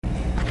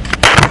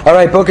All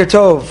right, Boker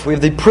Tov. We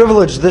have the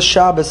privilege this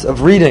Shabbos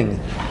of reading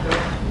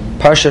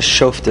Parsha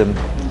Shoftim,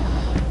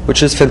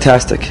 which is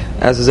fantastic,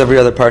 as is every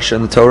other Parsha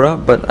in the Torah.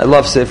 But I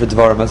love Sefer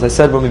Dvarim. As I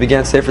said when we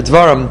began Sefer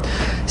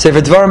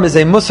Dvarim is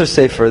a Musar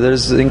Sefer.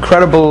 There's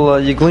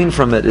incredible you glean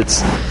from it.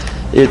 It's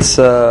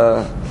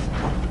Bali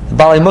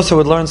Musar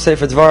would learn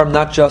Sefer Dvarim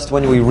not just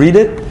when we read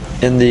it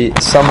in the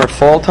summer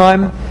fall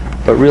time,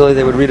 but really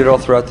they would read it all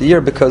throughout the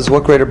year, because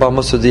what greater Bal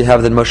Musar do you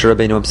have than Moshe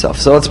Rabbeinu himself?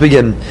 So let's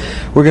begin.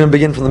 We're going to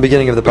begin from the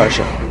beginning of the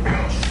Parsha,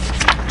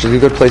 which is a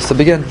good place to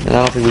begin, and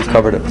I don't think we've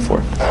covered it before.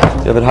 Do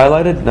you have it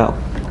highlighted? No.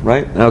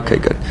 Right? Okay,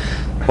 good.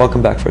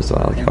 Welcome back, first of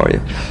all, Alec. How are you?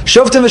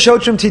 Shoftim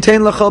v'shotrim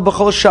titein l'chol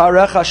b'chol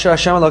sha'arecha asher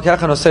Hashem Elokecha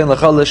nosein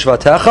l'chol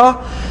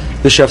l'shvatecha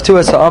v'shavtu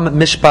es ha'am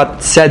mishpat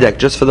tzedek.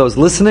 Just for those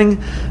listening,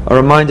 a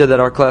reminder that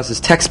our class is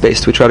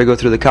text-based. We try to go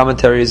through the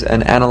commentaries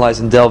and analyze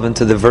and delve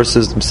into the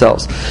verses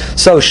themselves.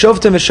 So,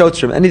 shoftim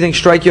v'shotrim. Anything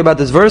strike you about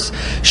this verse?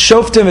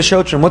 Shoftim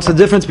v'shotrim. What's the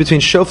difference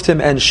between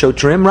shoftim and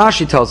shotrim?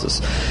 Rashi tells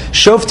us.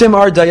 Shoftim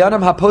are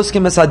dayanim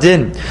haposkim es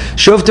hadin.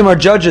 Shoftim are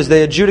judges.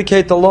 They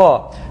adjudicate the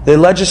law. They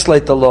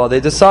legislate the law. They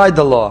decide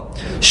the law.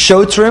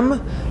 Shotrim,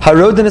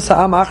 harodin es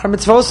ha'am achar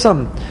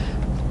mitzvosam,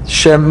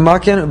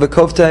 shemakin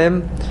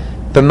v'kovteim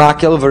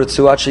b'makel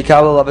v'ritzuat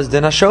shikabel alavas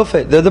din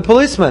ha'shofet. They're the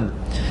policemen.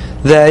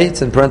 They,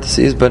 it's in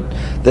parentheses, but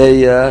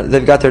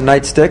they've got their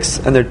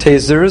nightsticks and their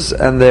tasers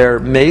and their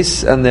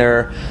mace and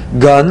their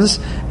guns,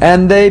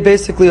 and they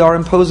basically are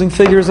imposing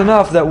figures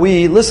enough that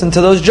we listen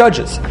to those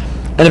judges.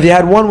 And if you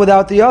had one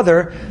without the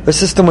other, the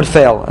system would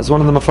fail, as one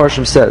of the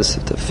Mefarshim says,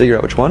 to figure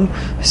out which one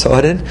I saw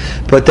it in.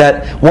 But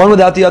that one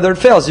without the other, it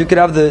fails. You could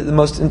have the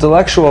most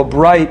intellectual,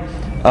 bright,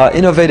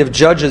 innovative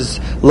judges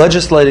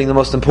legislating the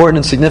most important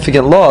and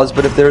significant laws,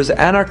 but if there's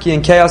anarchy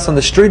and chaos on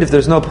the street, if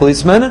there's no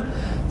policemen,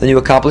 then you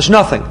accomplish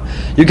nothing.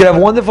 You could have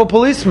wonderful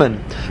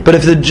policemen, but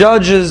if there's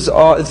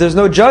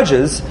no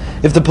judges,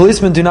 if the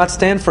policemen do not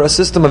stand for a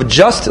system of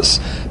justice,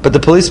 but the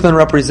policemen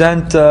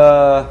represent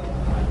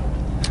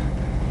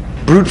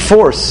brute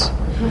force,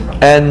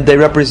 and they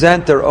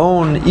represent their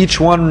own, each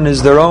one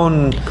is their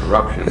own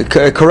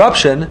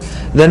corruption,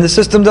 then the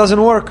system doesn't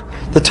work.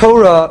 The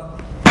Torah,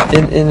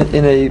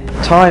 in a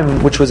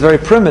time which was very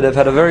primitive,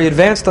 had a very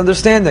advanced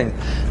understanding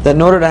that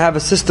in order to have a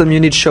system you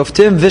need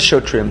shoftim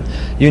v'shotrim.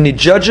 You need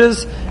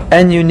judges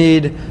and you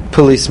need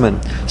policemen.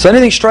 So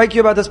anything strike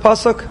you about this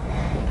pasuk?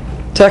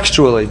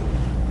 Textually.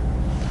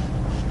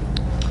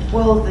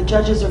 Well, the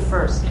judges are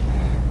first.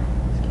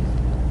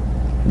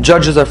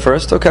 Judges are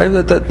first, okay,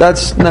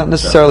 that's not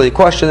necessarily a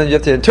question, and you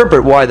have to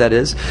interpret why that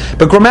is,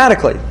 but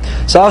grammatically.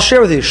 So I'll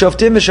share with you,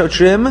 Shoftim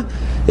v'shotrim,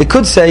 it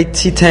could say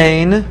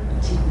Titain.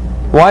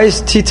 Why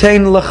is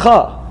Titain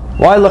lecha?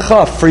 Why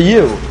lecha? For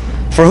you.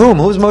 For whom?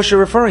 Who's Moshe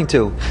referring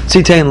to?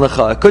 Titain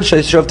lecha. It could say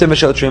Shoftim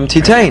v'shotrim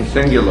Titain.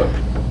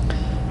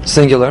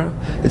 Singular.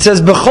 It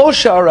says b'chol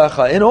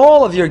sha'arecha, in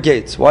all of your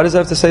gates. Why does it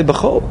have to say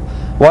b'chol?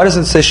 Why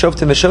doesn't it say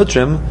Shoftim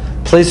v'shotrim?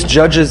 Place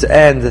judges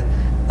and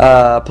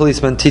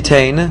policeman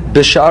Titain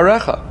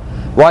b'sha'arecha.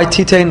 Why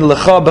Titain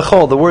lecha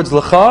b'chol? The words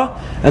lecha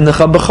and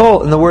lecha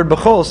b'chol and the word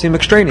b'chol seem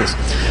extraneous.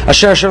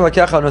 Asher Hashem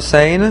Elokecha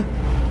nosein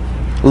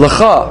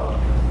lecha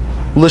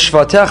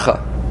l'shvatecha.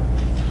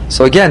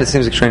 So again, it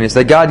seems extraneous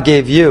that God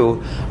gave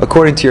you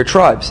according to your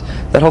tribes.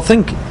 That whole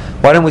thing.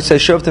 Why don't we say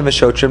Shoftim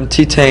v'shotrim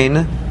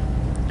Titain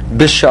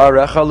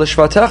b'sha'arecha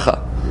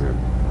l'shvatecha?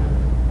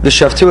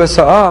 V'shavtu es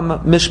ha'am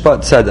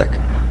mishpat tzedek.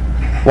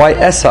 Why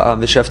es ha'am?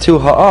 V'shavtu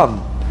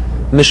ha'am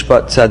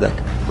mishpat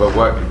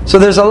tzedek. So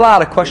there's a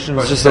lot of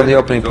questions just on the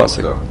opening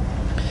pasuk.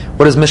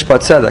 What is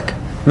mishpat tzedek?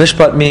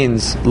 Mishpat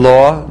means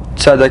law.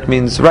 Tzedek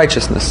means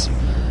righteousness.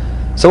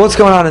 So what's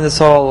going on in this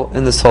whole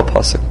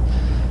pasuk?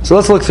 So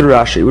let's look through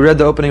Rashi. We read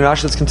the opening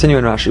Rashi. Let's continue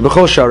in Rashi.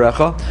 B'chol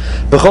sha'arecha,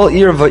 b'chol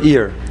ir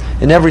va'ir.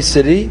 In every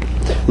city,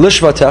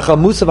 l'shvatecha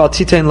musav al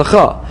titain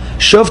lecha.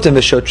 Shoftim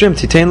v'shotrim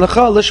titain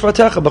lecha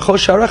l'shvatecha b'chol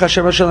sha'arecha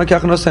asher Hashem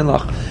Elokecha nosein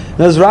lach.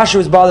 Now, as Rashi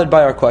was bothered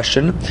by our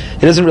question, he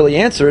doesn't really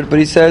answer it, but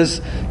he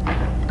says,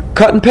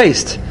 cut and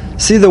paste.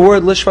 See the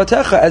word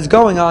l'shvatecha as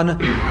going on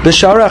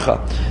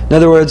b'sha'arecha. In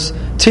other words,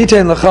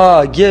 titain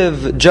lecha,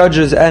 give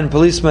judges and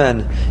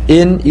policemen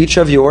in each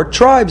of your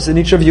tribes, in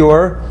each of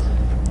your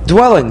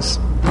dwellings.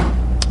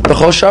 In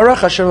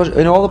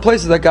all the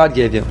places that God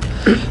gave you.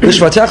 The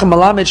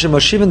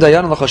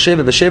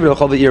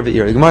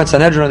Gemara in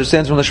Sanhedrin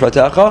understands from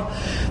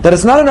L'shvatecha that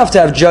it's not enough to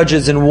have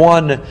judges in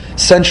one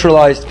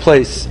centralized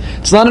place.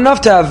 It's not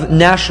enough to have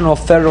national,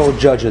 federal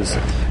judges.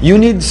 You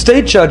need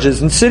state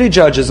judges and city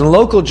judges and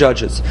local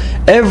judges.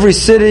 Every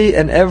city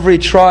and every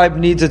tribe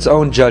needs its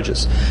own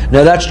judges.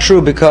 Now that's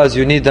true because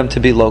you need them to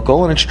be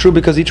local, and it's true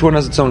because each one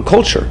has its own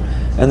culture,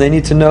 and they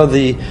need to know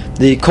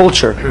the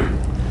culture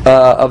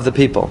of the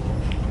people.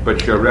 But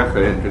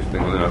Sharecha,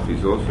 interestingly enough,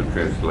 he's also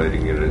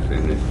translating it as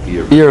in his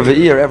ear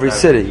v'ear, every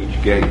city.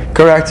 Each gate.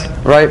 Correct,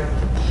 right?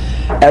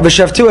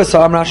 B'shavtu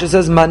esa'am, Rashi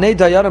says, Manei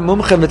dayara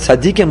mumchem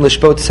v'tzadikim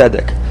l'shpot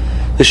tzedek.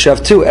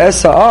 B'shavtu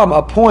esa'am,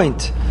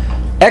 appoint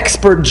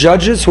expert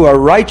judges who are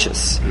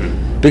righteous,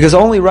 because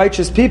only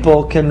righteous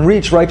people can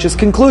reach righteous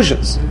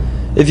conclusions.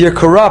 if you're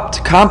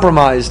corrupt,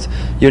 compromised,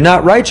 you're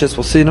not righteous,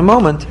 we'll see in a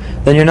moment,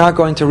 then you're not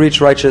going to reach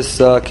righteous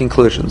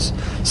conclusions.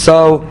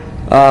 So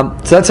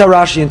that's how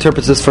Rashi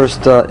interprets this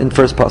first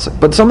pasuk.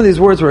 But some of these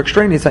words were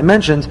extraneous. I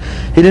mentioned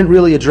he didn't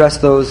really address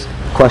those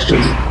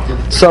questions.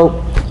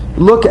 So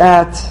look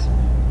at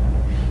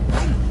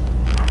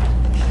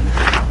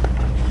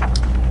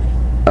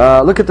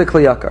the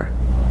Kli Yakar.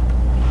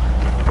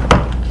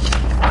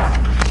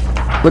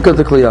 Look at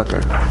the Kli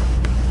Yakar.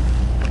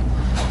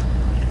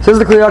 Says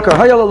the Kli Yakar,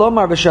 Hayal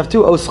Lomar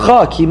v'shavtu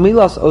oscha ki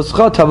milas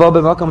oscha tavo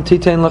b'makam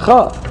titein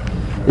lecha.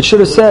 It should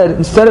have said,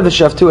 instead of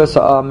v'shavtu es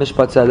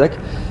mishpat tzedek,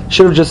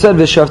 should have just said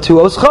v'shavtu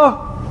oscha.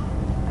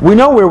 We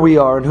know where we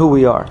are and who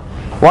we are.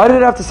 Why did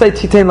it have to say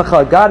titein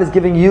lecha? God is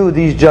giving you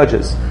these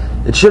judges.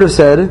 It should have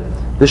said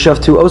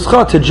v'shavtu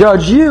oscha, to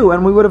judge you,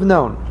 and we would have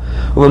known.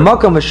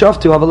 U'v'makam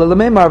v'shavtu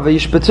havalelemeimar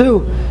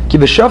v'yishpatu ki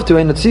v'shavtu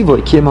ein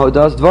natzivoi ki im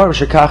hodaz dvar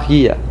v'shekach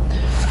yiyeh.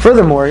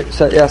 Furthermore,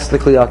 asks the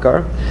Kli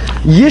Yakar,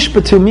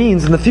 Yishpatu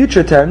means, in the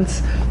future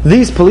tense,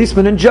 these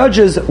policemen and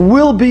judges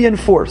will be in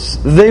force.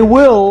 They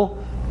will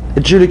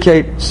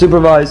adjudicate,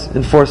 supervise,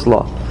 enforce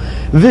law.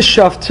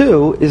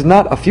 Vishaftu is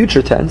not a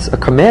future tense, a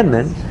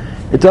commandment.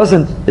 It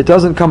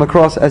doesn't come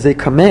across as a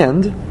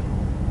command.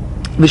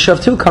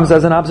 Vishaftu comes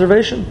as an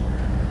observation.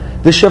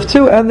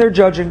 Vishaftu and they're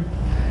judging.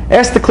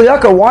 Ask the Kli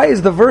Yakar, why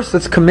is the verse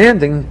that's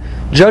commanding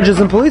judges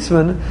and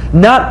policemen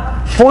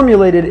not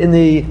formulated in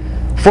the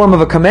form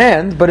of a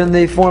command, but in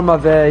the form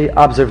of a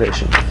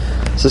observation?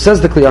 So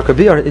says the Kli Yakar,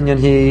 Biyar inyan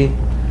hi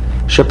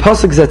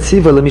shepasuk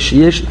zatziva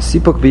lemishiyesh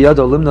sipuk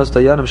biyado limnos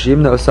dayanim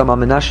sheyimna osam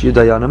amenash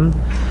yudayanim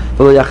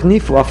v'lo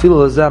yachnifu afilu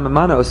lezam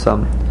emana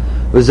osam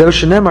v'zeu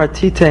shenemar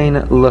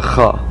titein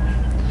lecha.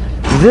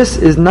 This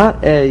is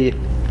not a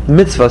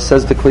mitzvah,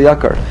 says the Kli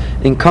Yakar,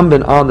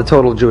 incumbent on the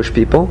total Jewish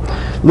people.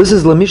 This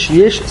is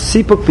lemishiyesh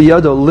sipuk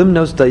biyado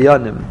limnos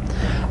dayanim,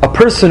 a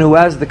person who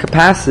has the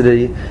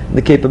capacity,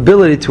 the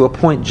capability to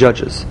appoint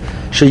judges.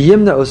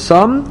 Sheyimna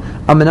osam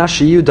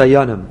amenashiyu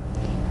dayanim,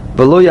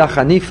 v'lo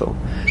yachanifu.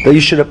 That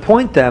you should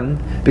appoint them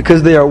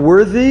because they are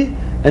worthy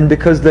and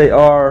because they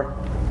are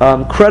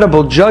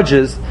credible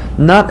judges,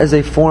 not as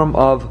a form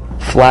of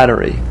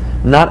flattery,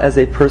 not as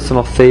a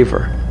personal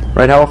favor.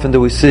 Right? How often do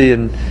we see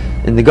in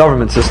the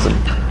government system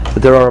that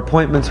there are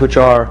appointments which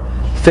are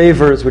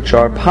favors, which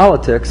are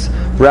politics,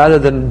 rather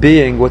than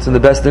being what's in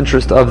the best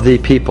interest of the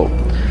people?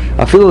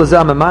 Afilu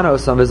l'zeh memana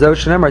osam v'zeu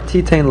shenemar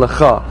titein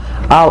lecha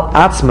al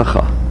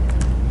atzmecha.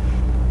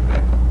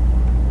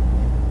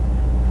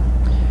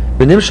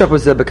 V'nimshach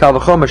b'zeh b'kal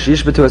v'chomer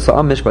sheyishbetu es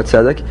ha'am mishpat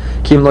tzedek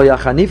ki im lo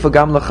yachanifu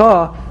gam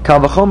lecha kal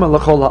v'chomer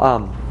l'chol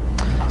ha'am.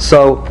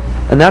 So,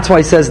 and that's why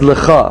he says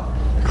lecha.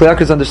 Kli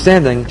Yakar's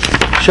understanding,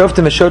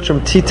 shoftim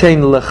v'shotrim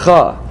titein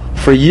lecha,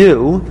 for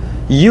you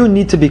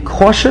need to be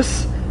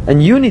cautious,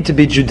 and you need to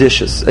be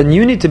judicious, and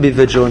you need to be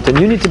vigilant, and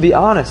you need to be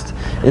honest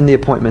in the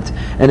appointment.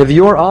 And if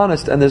you're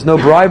honest and there's no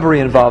bribery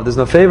involved, there's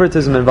no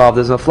favoritism involved,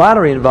 there's no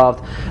flattery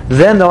involved,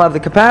 then they'll have the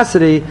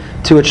capacity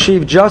to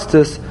achieve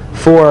justice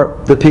for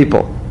the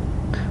people.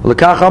 And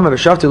that's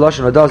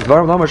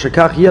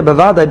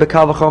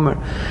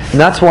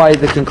why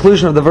the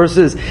conclusion of the verse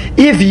is,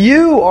 if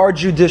you are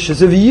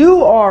judicious, if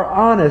you are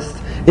honest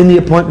in the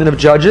appointment of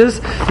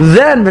judges,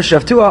 then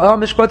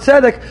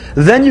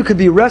you could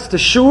be rest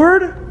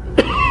assured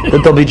that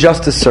there'll be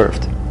justice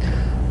served.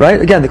 Right?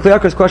 Again, the Kli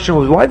Yakar's question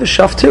was, why the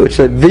shaftu? It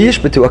said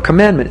v'yishbetu, a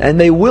commandment, and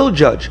they will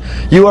judge.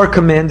 You are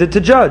commanded to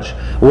judge.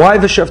 Why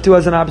the shaftu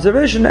as an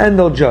observation, and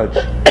they'll judge?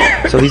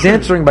 So he's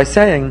answering by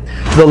saying,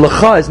 the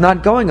lecha is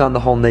not going on the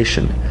whole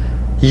nation.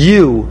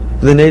 You,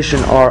 the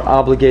nation, are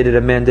obligated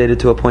and mandated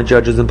to appoint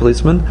judges and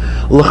policemen.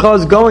 Lecha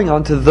is going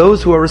on to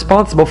those who are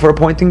responsible for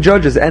appointing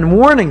judges and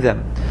warning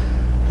them.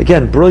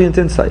 Again, brilliant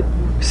insight.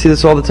 You see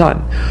this all the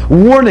time.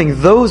 Warning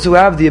those who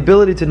have the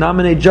ability to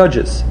nominate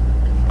judges.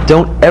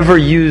 Don't ever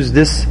use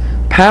this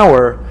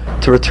power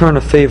to return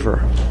a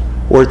favor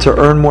or to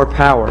earn more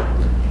power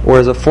or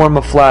as a form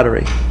of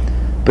flattery.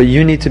 But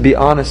you need to be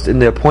honest in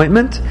the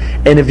appointment,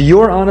 and if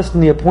you're honest in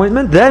the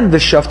appointment, then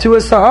v'shaftu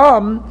es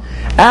ha'am,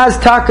 as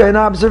taka in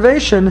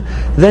observation,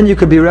 then you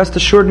could be rest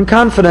assured and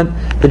confident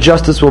that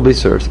justice will be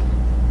served.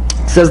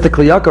 Says the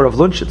Kli Yakar of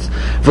Lunchitz,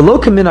 V'lo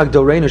k'minag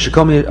doreinu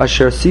shekomi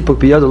asher sipuk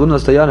biyado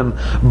lumnos dayanim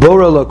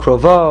bora lo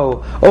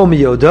krovo o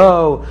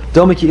miyodo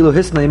domi ki ilu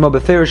hisna imo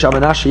beferish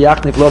amanash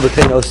yachnif lo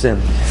b'tein osim.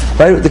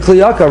 Right? The Kli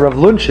Yakar of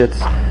Lunchitz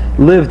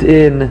lived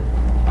in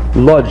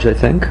Lodz, I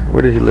think.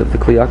 Where did he live? The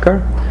Kli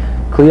Yakar?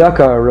 Kli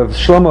Yakar of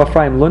Shlomo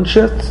Ephraim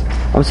Lunchitz.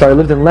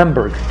 Lived in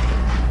Lemberg.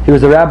 He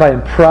was a rabbi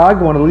in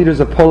Prague, one of the leaders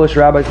of Polish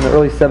rabbis in the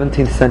early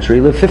 17th century.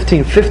 He lived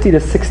 1550 to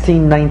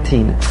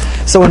 1619.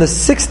 So in the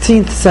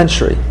 16th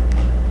century,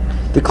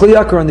 the Kli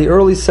Yakar in the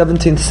early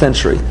 17th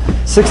century,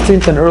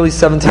 16th and early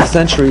 17th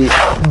century,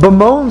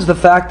 bemoans the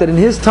fact that in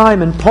his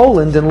time in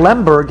Poland, in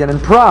Lemberg and in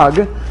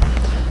Prague,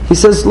 he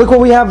says, look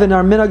what we have in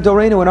our Minag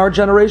Doreinu, in our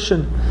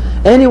generation.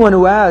 Anyone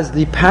who has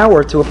the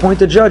power to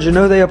appoint a judge, you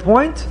know who they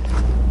appoint?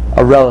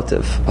 A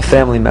relative, a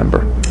family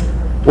member,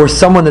 or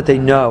someone that they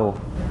know.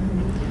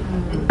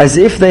 As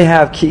if they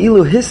have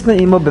ki'ilu hisna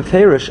imo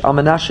beferish al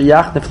menashe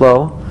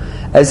yachniflo,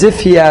 as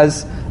if he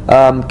has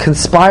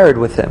conspired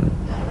with him.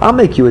 I'll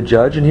make you a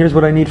judge, and here's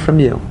what I need from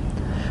you.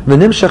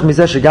 ונמשך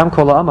מזה שגם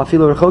כל העם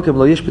אפילו רחוקים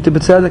לא ישפטו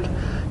בצדק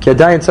כי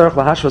עדיין צריך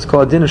להשווס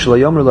כל הדין שלא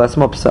יאמרו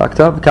לעצמו פסקת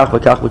וכך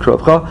וכך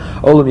לקרובך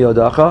או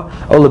למיודעך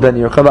או לבן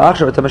עירך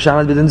ועכשיו אתה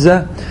משעמד בדין זה.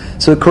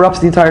 So it corrupts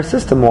the entire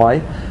system.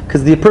 Why?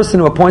 Because the person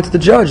who appoints the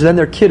judge, then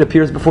their kid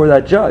appears before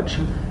that judge.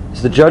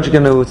 Is the judge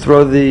going to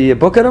throw the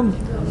book at him?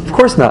 Of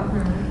course not.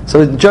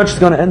 So the judge is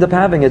going to end up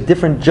having a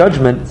different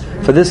judgment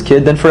for this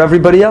kid than for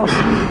everybody else.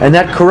 And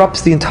that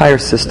corrupts the entire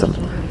system.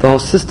 The whole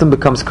system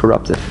becomes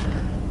corrupted.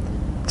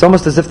 It's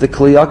almost as if the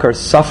Kli Yakar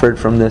suffered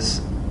from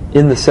this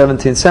in the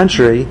 17th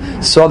century,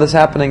 saw this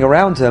happening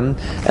around him,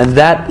 and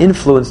that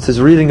influenced his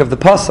reading of the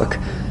Pasuk,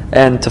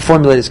 and to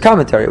formulate his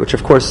commentary, which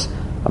of course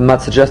I'm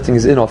not suggesting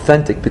is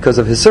inauthentic because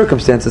of his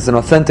circumstance. It's an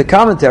authentic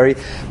commentary,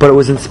 but it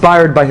was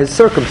inspired by his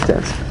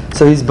circumstance.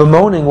 So he's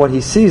bemoaning what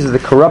he sees as the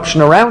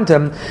corruption around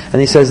him, and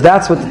he says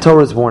that's what the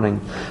Torah is warning.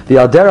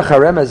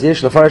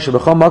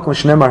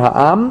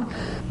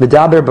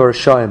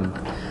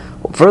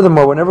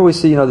 Furthermore, whenever we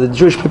see, the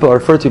Jewish people are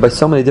referred to by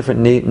so many different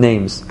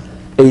names.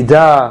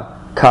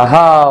 Eidah,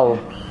 Kahal,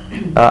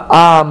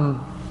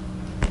 Am,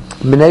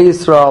 Bnei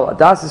Yisrael,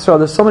 Adas Yisrael,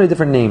 there's so many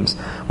different names.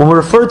 When we're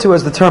referred to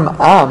as the term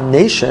Am,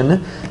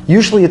 nation,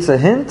 usually it's a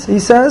hint, he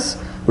says,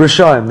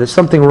 Rishaim, there's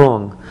something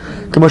wrong.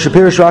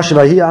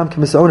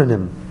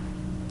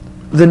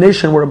 The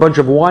nation were a bunch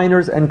of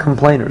whiners and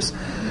complainers.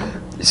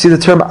 You see, the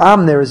term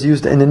Am there is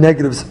used in a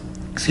negative,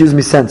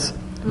 sense.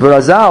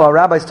 V'razal, our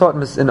rabbis taught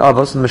in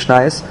Avos and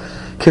Mishnayos,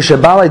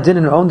 Kishabalai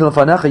dinin owned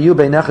l'fanecha yu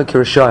beinecha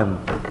kirishayim.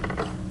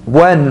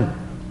 When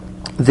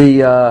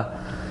the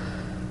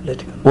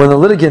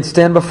litigants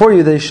stand before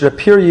you, they should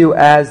appear you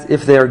as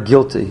if they are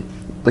guilty.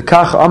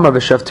 L'kach amar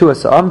v'shavtu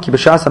esa'am ki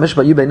b'shas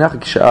ha'mishpat yu beinecha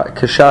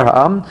kishar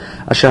ha'am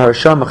asher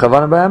harisham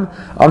mechavan b'hem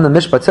am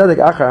mishpat tzedek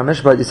achar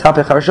ha'mishpat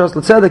yishapech harishos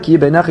l'tzedek yu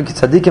beinecha ki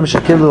tzadikim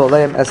shekivlu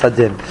aleim es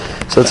hadin.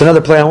 So it's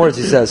another play on words.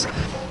 He says,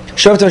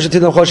 judge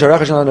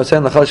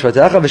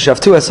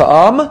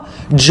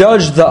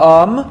the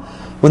Am.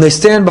 When they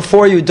stand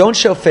before you, don't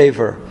show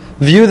favor.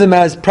 View them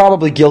as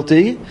probably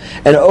guilty,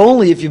 and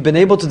only if you've been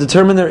able to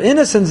determine their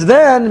innocence,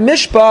 then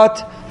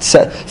mishpat,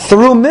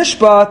 through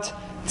mishpat,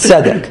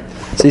 tzedek.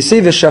 So you see,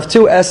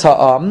 v'shavtu es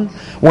ha'am,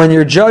 when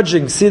you're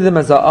judging, see them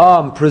as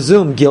ha'am,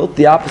 presume guilt,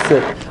 the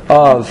opposite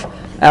of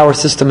our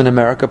system in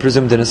America,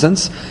 presumed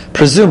innocence,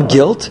 presume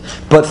guilt,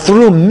 but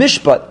through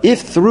mishpat,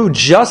 if through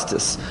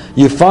justice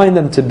you find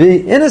them to be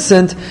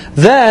innocent,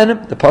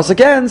 then the pasuk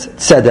ends,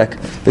 tzedek.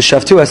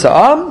 V'shavtu es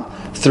ha'am,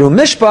 through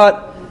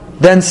mishpat,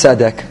 then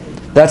tzedek.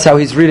 That's how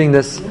he's reading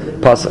this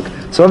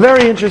pasuk. So a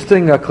very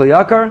interesting Kli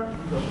Yakar,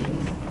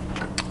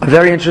 a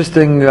very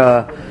interesting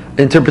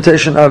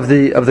interpretation of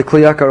the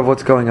Kli Yakar of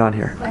what's going on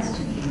here.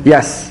 Question?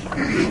 Yes. You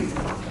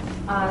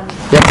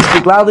have to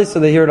speak loudly so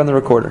they hear it on the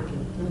recorder.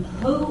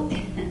 Who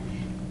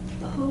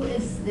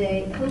is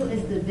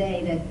the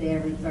they that they're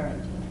referring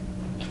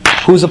to?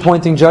 Who's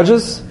appointing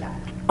judges?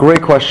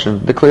 Great question.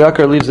 The Kli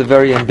Yakar leaves it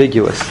very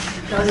ambiguous.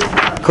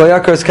 Kli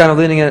Yakar is kind of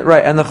leaning it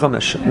right, and the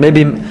Chumash.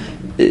 Maybe.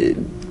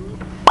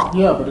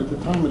 Yeah, but at the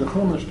time of the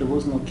Chumash, there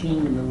was no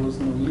king and there was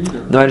no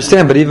leader. No, I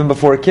understand, but even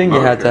before a king, you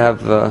had to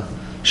have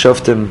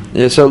shoftim.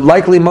 Yeah, so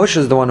likely Moshe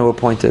is the one who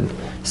appointed.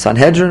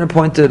 Sanhedrin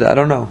appointed. I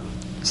don't know.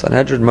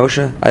 Sanhedrin,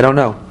 Moshe. I don't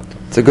know.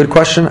 It's a good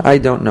question. I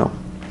don't know.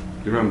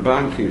 The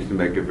Ramban seems to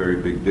make a very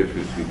big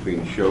difference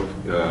between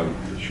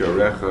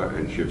Shorecha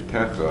and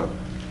Shivtecha.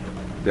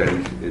 That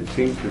it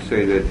seems to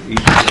say that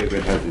each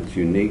David has its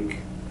unique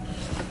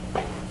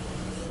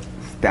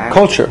status.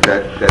 Culture.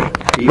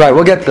 Right,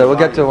 we'll get to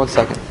that in 1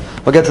 second.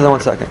 We'll get to that in 1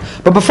 second.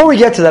 But before we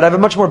get to that, I have a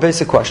much more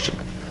basic question.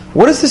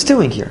 What is this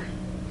doing here?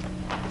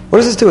 What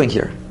is this doing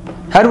here?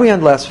 How did we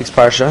end last week's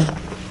parsha?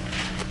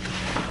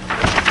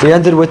 We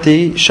ended with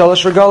the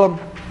Shalosh Regalim.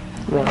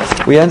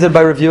 We ended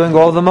by reviewing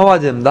all the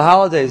Moadim, the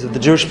holidays of the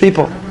Jewish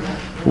people.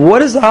 What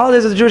does the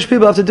holidays of the Jewish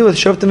people have to do with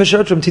Shoftim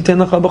v'Shotrim Titein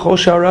Lecha B'chol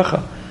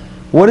Sha'arecha?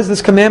 What is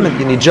this commandment?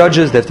 You need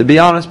judges, they have to be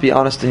honest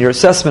in your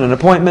assessment and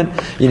appointment.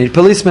 You need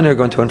policemen who are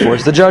going to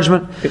enforce the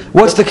judgment.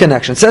 What's the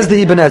connection? Says the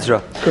Ibn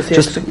Ezra.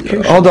 Just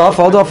hold off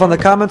on the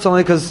comments,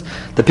 only because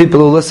the people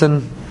who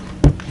listen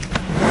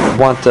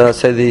want to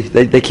say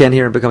they can't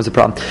hear, it becomes a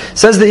problem.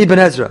 Says the Ibn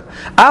Ezra,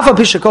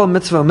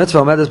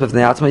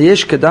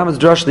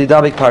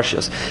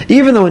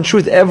 even though in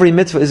truth every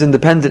mitzvah is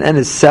independent and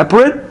is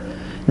separate,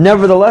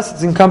 nevertheless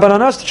it's incumbent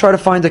on us to try to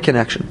find a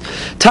connection.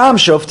 Tam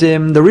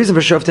shoftim, the reason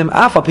for shoftim,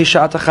 afa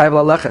pishat chayv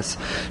laleches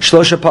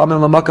shlosha pamim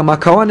lamakam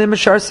hakohanim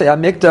misharsei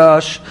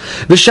hamikdash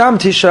v'sham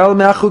tishal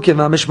me'achukim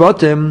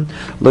v'mishbotim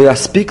lo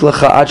yaspik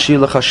lecha ad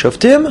shi'lecha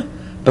shoftim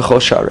b'chol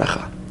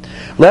sha'arecha.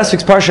 Last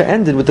week's parsha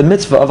ended with the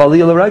mitzvah of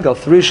Aliyah L'Regel,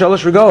 3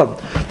 Shalosh Regalim.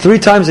 3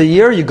 times a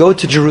year you go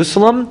to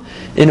Jerusalem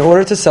in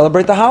order to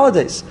celebrate the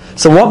holidays.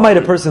 So what might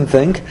a person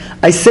think?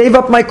 I save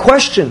up my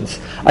questions.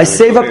 I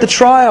save up the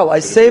trial. I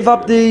save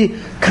up the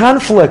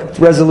conflict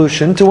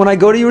resolution to when I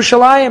go to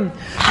Yerushalayim.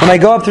 When I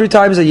go up 3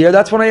 times a year,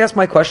 that's when I ask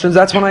my questions.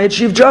 That's when I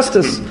achieve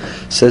justice.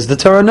 Says the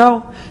Torah,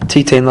 no.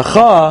 Titein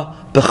Lecha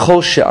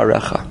b'chol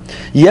she'arecha.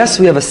 Yes,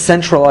 we have a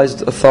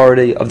centralized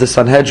authority of the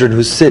Sanhedrin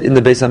who sit in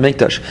the Beis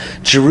HaMikdash.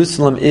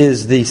 Jerusalem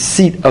is the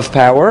seat of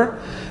power,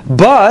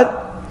 but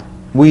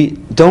we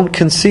don't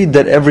concede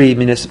that every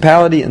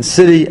municipality and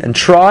city and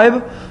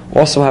tribe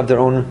also have their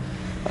own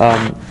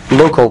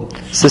local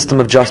system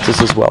of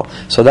justice as well.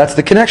 So that's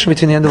the connection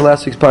between the end of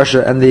last week's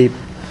parsha and the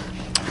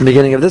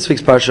beginning of this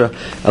week's parsha,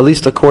 at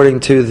least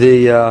according to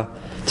the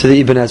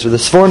Ibn Ezra. The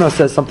Sforno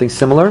says something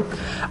similar.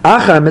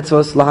 Achar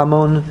mitzvos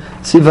lahamon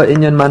tziva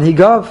inyan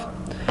manhigav.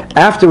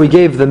 After we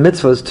gave the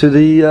mitzvahs to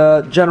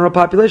the general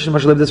population,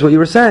 Moshe, this is what you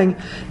were saying,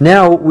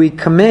 now we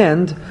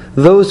command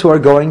those who are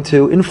going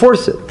to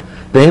enforce it.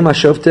 In other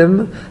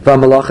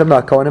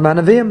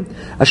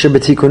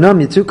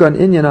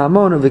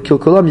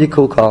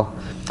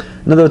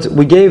words,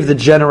 we gave the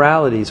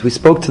generalities, we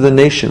spoke to the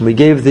nation, we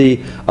gave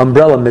the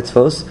umbrella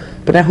mitzvos,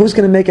 but now who's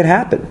going to make it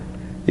happen?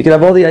 You could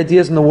have all the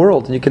ideas in the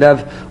world, and you could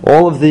have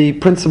all of the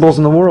principles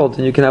in the world,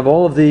 and you can have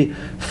all of the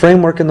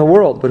framework in the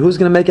world, but who's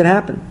going to make it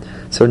happen?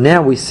 So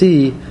now we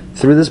see,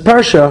 through this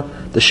parsha,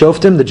 the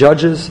shoftim, the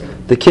judges,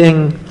 the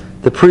king,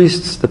 the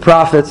priests, the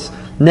prophets.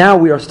 Now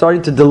we are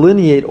starting to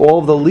delineate all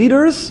of the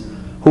leaders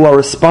who are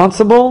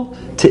responsible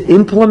to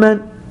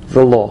implement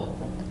the law,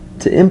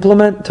 to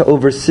implement, to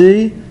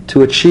oversee,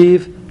 to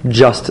achieve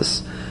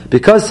justice.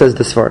 Because, says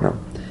the Sforno,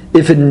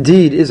 if it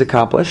indeed is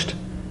accomplished,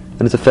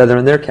 then it's a feather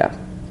in their cap.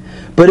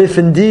 But if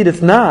indeed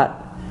it's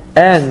not,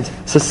 and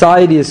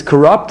society is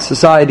corrupt,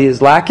 society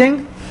is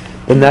lacking,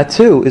 then that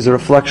too is a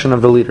reflection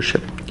of the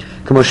leadership.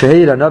 Kamo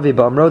shahid Navi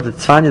ba'amro, the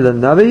Tzfanya the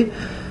Navi,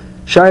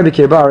 Shai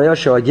b'kirba areo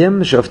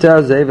shoagim,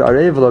 shofter zev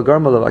arev lo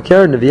garma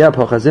levaker, neviyah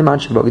pochazim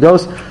anshe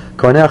bogdos,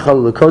 kohanei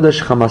achal l'kodesh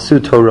chamasu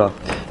Torah.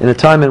 In a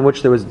time in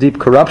which there was deep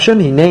corruption,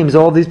 he names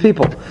all these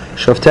people.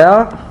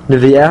 Shofter,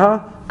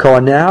 neviyah,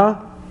 kohanei,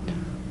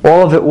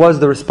 all of it was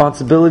the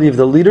responsibility of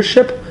the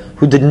leadership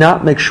who did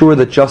not make sure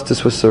that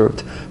justice was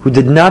served, who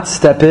did not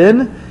step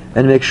in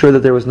and make sure that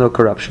there was no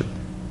corruption.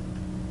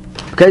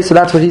 Okay, so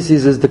that's what he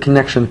sees as the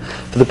connection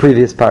to the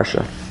previous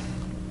parsha.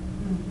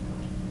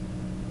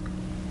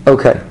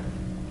 Okay.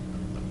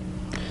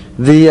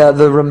 The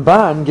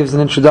Ramban gives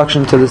an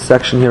introduction to this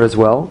section here as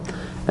well,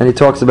 and he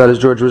talks about, as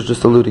George was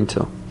just alluding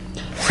to.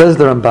 Says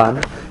the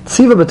Ramban,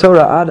 Tziva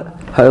b'Torah ad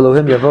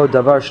ha'Elohim yavo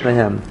davar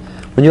shnehem.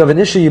 When you have an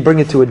issue, you bring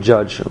it to a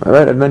judge.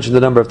 Right? I've mentioned a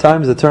number of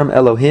times the term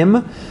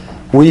Elohim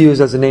we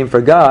use as a name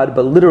for God,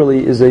 but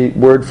literally is a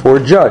word for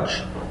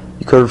judge.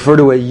 You could refer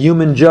to a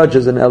human judge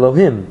as an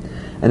Elohim.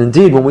 And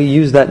indeed, when we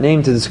use that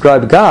name to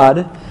describe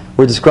God,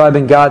 we're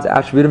describing God's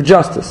attribute of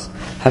justice.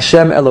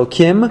 Hashem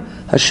Elokim,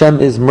 Hashem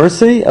is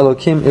mercy,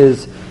 Elokim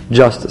is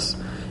justice.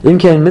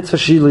 Imkein mitzvah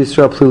shi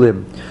l'Yisrael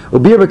plulim.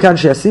 Ubir b'kan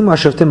she'asimu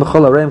ha'shoftim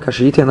b'chol ha'reim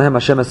kasher yitein lahem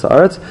Hashem es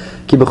ha'aretz,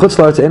 ki b'chutz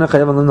la'aretz eina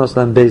chayav l'nos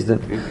lahem bezdin.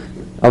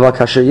 Aval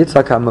kasher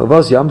yitzhak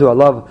ha'mavos yamdu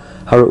alav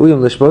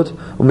ha'ru'uyim lishbot,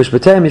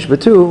 u'mishbeteim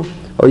yishbetu,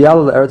 o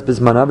yalu la'aretz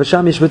bizmana,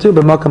 v'sham yishbetu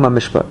b'makam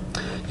ha'mishpat.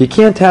 You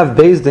can't have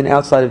Bezdin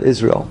outside of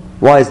Israel.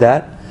 Why is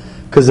that?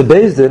 Because the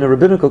Beis Din, a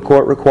rabbinical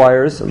court,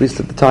 requires, at least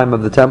at the time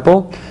of the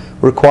temple,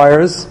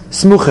 requires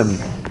smuchim,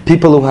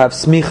 people who have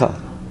smicha.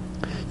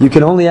 You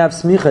can only have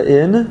smicha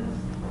in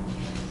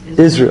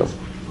Israel.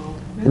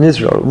 In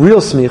Israel. Real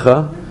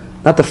smicha,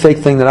 not the fake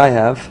thing that I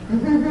have.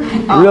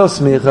 Real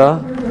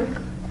smicha,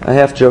 I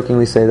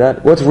half-jokingly say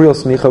that. What's real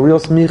smicha? Real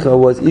smicha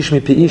was ish mi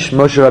pi ish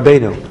Moshe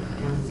Rabbeinu.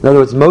 In other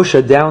words,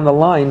 Moshe down the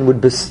line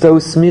would bestow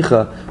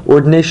smicha,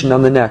 ordination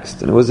on the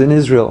next. And it was in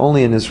Israel,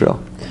 only in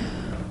Israel.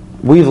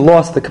 We've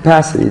lost the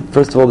capacity.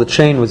 First of all, the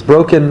chain was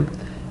broken,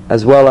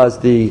 as well as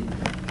the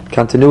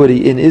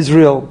continuity in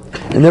Israel.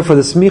 And therefore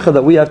the smicha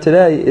that we have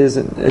today is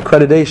an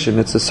accreditation.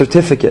 It's a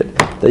certificate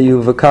that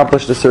you've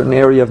accomplished a certain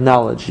area of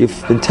knowledge.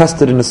 You've been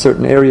tested in a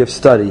certain area of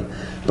study.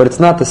 But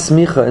it's not the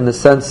smicha in the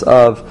sense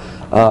of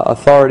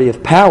authority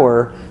of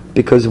power,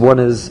 because one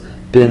has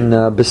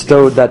been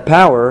bestowed that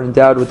power,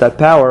 endowed with that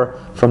power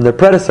from their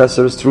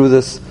predecessors through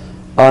this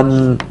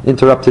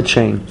uninterrupted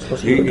chain.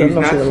 He's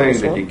not saying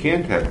that you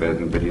can't have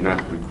Bezdin, but you're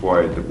not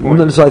required to point.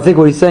 No, so I think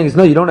what he's saying is,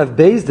 no, you don't have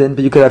Bezdin,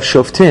 but you could have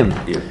Shoftim.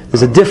 Yes.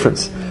 There's a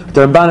difference.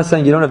 The Ramban is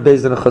saying you don't have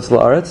Bezdin in Chutz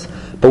La'aretz,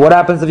 but what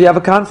happens if you have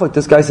a conflict?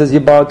 This guy says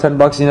you borrowed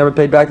 $10, you never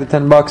paid back the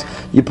 $10,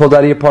 you pulled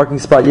out of your parking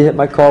spot, you hit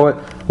my car,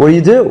 what do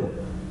you do?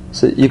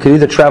 So you could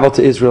either travel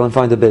to Israel and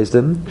find a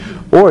Bezdin,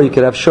 or you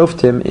could have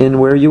Shoftim in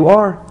where you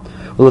are.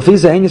 The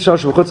Rambam,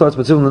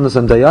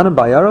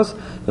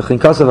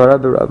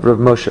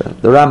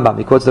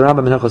 he quotes the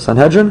Rambam in Hilchos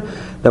Sanhedrin,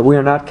 that we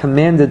are not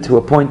commanded to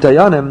appoint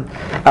Dayanim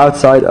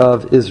outside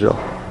of Israel.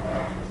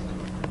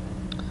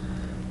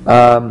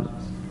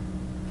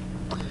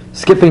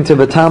 Skipping to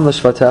V'tam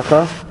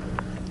l'shvatecha,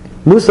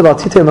 Musa v'al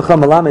l'cha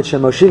malamed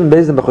shem moshivim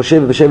bezdin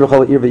b'choshev v'shev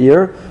l'chol ir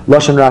v'ir,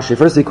 Lashon Rashi.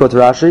 First he quotes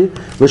Rashi,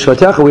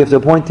 l'shvatecha, we have to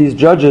appoint these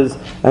judges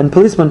and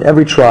policemen in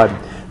every tribe.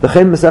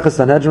 V'chein Masechus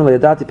Sanhedrin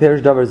le'yadati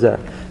perish davar zeh.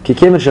 Ki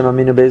kemen shem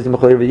aminu bezdin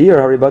b'chol ir v'ir,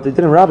 haribati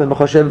didn't rabbi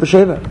b'choshev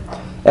v'shev.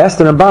 Asked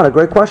the Ramban a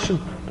great question.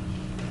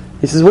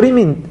 He says, what do you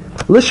mean?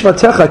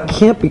 Lishvatecha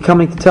can't be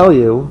coming to tell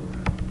you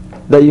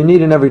that you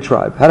need in every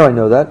tribe. How do I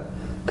know that?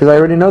 Because I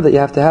already know that you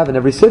have to have in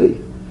every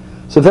city.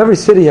 So if every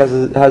city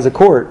has a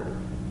court,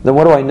 then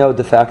what do I know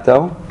de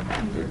facto?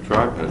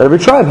 That every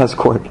tribe has a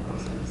court.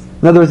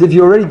 In other words, if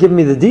you already give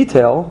me the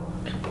detail,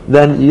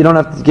 then you don't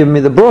have to give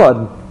me the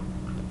broad.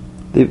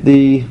 It's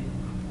the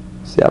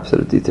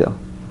opposite of detail.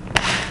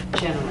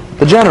 General.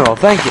 The general,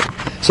 thank you.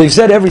 So you've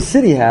said every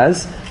city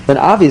has, then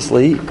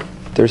obviously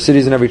there are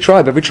cities in every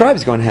tribe. Every tribe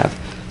is going to have.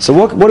 So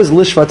what does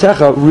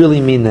lishvatecha really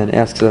mean then?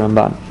 Asks the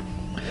Ramban.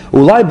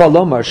 Ulai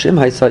balomar shim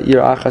haisa ir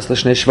achas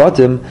l'shnei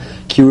shvatim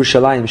ki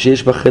Yerushalayim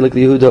sheyesh b'chelik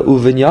Yehuda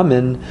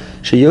uVinyamin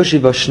sheyoshi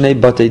b'shnei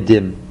batei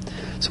dim.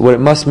 So what it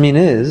must mean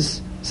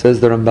is, says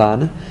the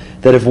Ramban,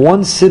 that if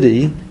one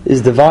city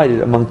is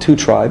divided among two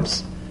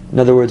tribes, in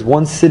other words,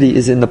 one city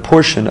is in the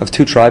portion of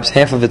two tribes,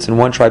 half of it's in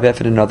one tribe, half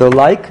in another,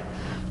 like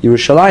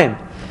Yerushalayim.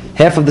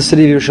 Half of the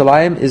city of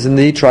Yerushalayim is in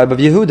the tribe of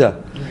Yehuda.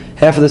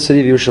 Half of the city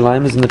of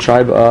Yerushalayim is in the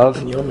tribe of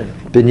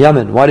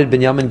Binyamin. Why did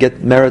Binyamin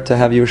get merit to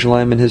have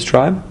Yerushalayim in his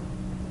tribe?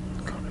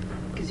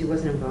 Because he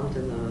wasn't involved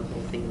in the whole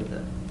thing with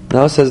it.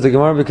 No, says the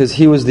Gemara, because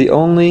he was the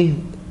only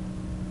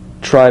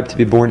tribe to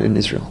be born in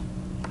Israel.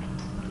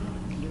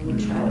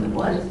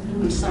 What?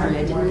 I'm sorry,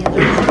 I didn't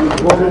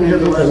hear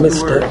the I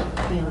missed it.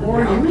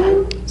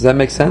 Does that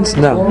make sense?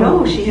 No.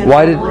 No, she had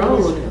Why him did? on the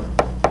road.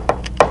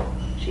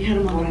 She had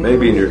him on the road.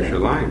 Maybe in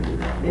Yerushalayim.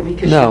 Maybe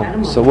because she had him No.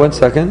 on So the 1 road.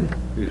 second.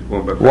 He's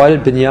born by Why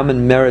did Binyamin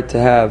merit to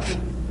have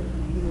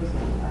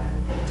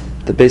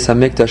the Beis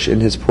Hamikdash in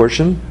his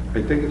portion?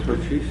 I think it's what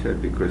she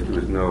said, because there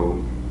was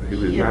no... He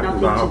was He had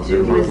not nothing to involved do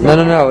in with-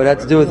 No. It had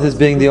to do with his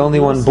being the only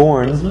one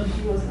born.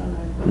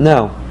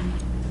 No.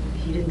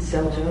 He didn't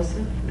sell Joseph?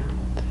 No.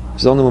 He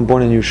was the only one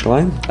born in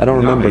Yerushalayim? I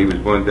don't No, remember. he was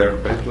born there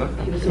at Bethlehem.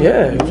 He was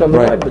Yeah, he was on the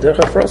Right. right, but they're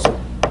Hafrosa.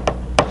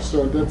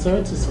 So that's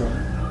Eretz Yisrael.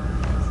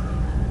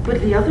 But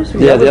the others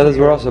were... Yeah, the others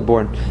were also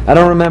born. I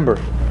don't remember.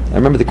 I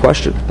remember the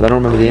question, but I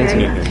don't remember the answer.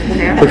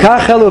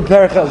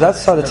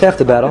 That's how the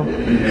Tefta battle.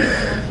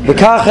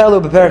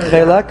 V'kachelu b'perech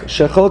chelak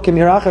shechol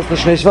k'mirachas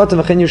l'shnei shvatim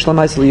v'chen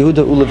Yerushalayim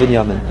l'Yehuda ula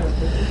Binyamin.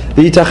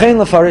 V'yitachen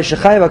l'farei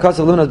shechayiv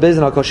ha'katzav l'unas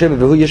bezdin al kol sheva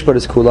v'hu yishbar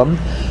es kulam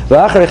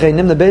v'achar echei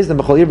nimna bezdin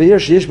b'chol ir v'ir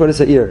sheyishbar es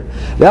ha'ir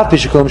v'af pi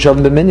shekulam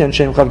shavim b'minyan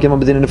sheim chav gimel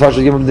b'dinei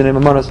nefashos gimel b'dinei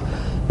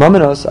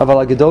mamanos aval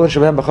ha'gedolim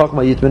shebehem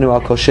b'chachma yitminu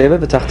al kol sheva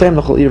v'tachteim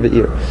l'chol ir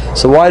v'ir.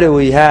 So why do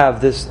we have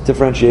this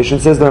differentiation?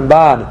 It says the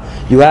Ramban,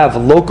 you have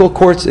local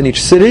courts in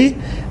each city,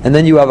 and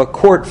then you have a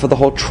court for the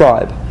whole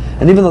tribe.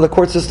 And even though the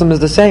court system is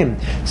the same,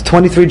 it's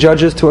 23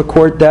 judges to a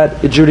court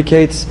that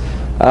adjudicates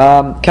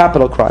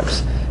capital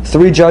crimes,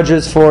 3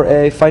 judges for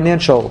a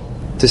financial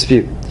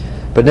dispute.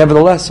 But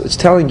nevertheless, it's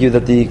telling you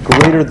that the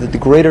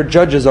greater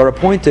judges are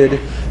appointed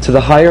to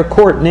the higher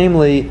court,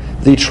 namely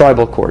the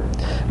tribal court.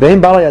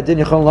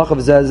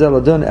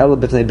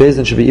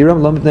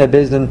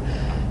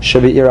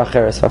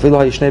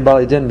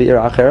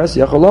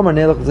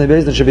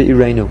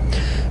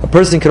 A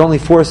person can only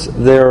force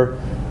their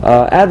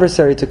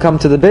adversary to come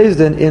to the Beis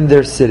Din in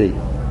their city.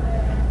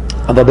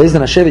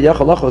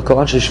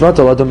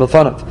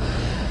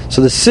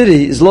 So the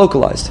city is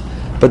localized,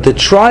 but the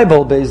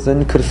tribal Beis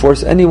Din could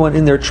force anyone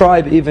in their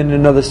tribe, even in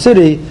another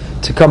city,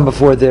 to come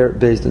before their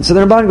Beis Din. So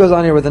the Ramban goes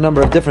on here with a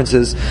number of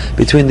differences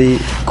between the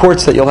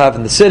courts that you'll have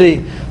in the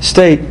city,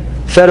 state,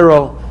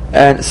 federal,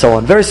 and so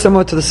on. Very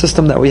similar to the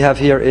system that we have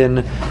here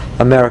in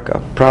America,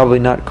 probably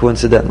not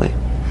coincidentally.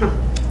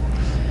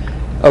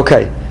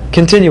 Okay,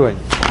 continuing.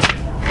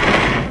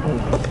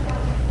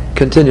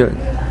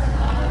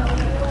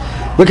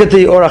 Look at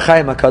the Orach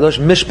Chaim HaKadosh,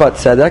 Mishpat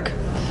Tzedek.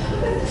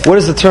 What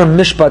does the term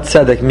Mishpat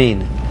Tzedek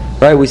mean?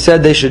 Right, we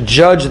said they should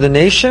judge the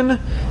nation.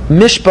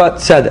 Mishpat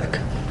Tzedek.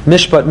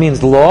 Mishpat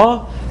means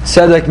law.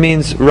 Tzedek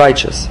means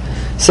righteous.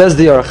 Says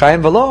the Orach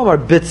Chaim, V'lo amar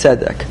bit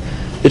Tzedek.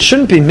 It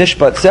shouldn't be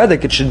Mishpat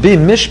Tzedek. It should be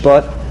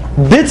Mishpat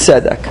bit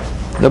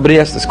Tzedek. Nobody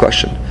asked this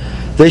question.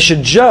 They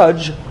should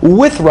judge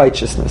with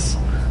righteousness.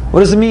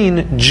 What does it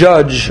mean,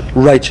 judge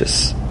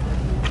righteous?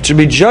 It should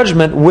be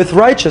judgment with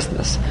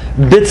righteousness.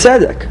 Bit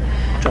Tzedek.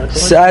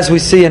 So as we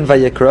see in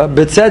Vayikra,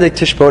 Bit Tzedek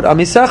tishpot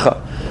amisecha.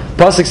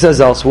 Pasuk says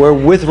elsewhere,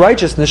 with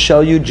righteousness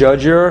shall you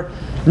judge your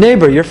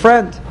neighbor, your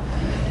friend.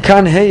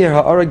 Kan heyer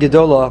ha'ara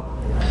gedola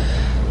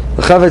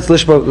l'chavetz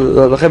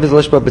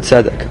lishpa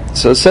b'tzedek.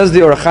 So it says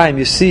the Orach Chaim,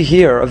 you see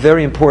here a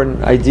very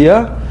important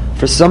idea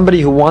for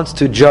somebody who wants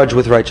to judge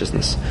with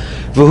righteousness.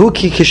 V'hu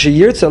ki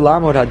kishayirtza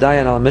lamod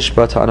hadayan al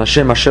mishpat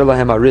ha'anashim asher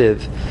lahem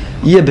ariv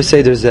yeh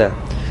b'seder zeh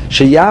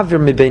sheyavir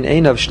mibein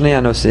einav shnei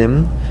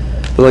anosim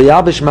v'lo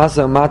yabish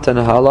masa umata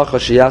nahalacha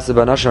sheyaseh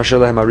b'anashim asher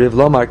lahem ariv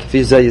lomar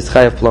k'fi zeh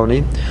yizchayev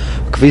ploni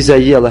k'fi zeh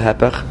yeh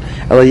lehepech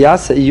ela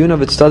yaseh iyuna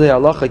v'tzadei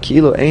halacha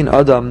ki'ilu ein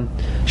adam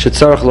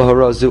shetzarech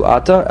lohora zu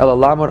ata ela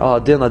lamod al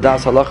adin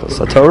ladas halacha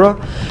satorah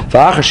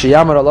v'achar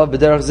sheyamar alav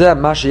b'derech zeh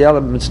ma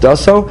sheyalem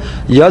b'mitzudaso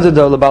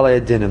yadado l'balei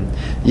adinim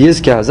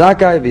yizke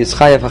hazakai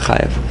v'yizchayev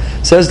hachayev.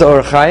 Says the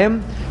Orach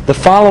Chaim, the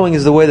following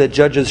is the way that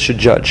judges should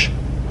judge.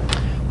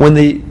 When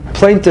the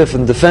plaintiff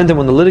and defendant,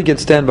 when the litigant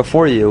stand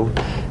before you,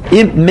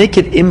 make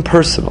it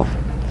impersonal.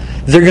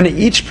 They're going to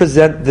each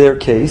present their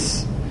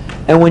case,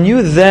 and when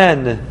you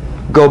then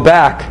go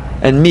back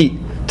and meet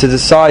to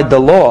decide the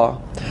law,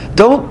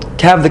 don't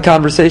have the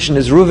conversation,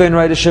 is Reuven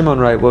right or Shimon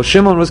right? Well,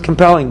 Shimon was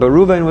compelling, but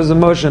Reuven was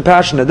emotional and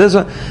passionate. This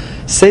one,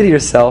 say to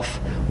yourself,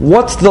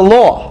 what's the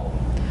law?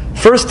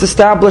 First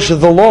establish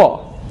the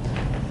law.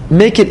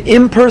 Make it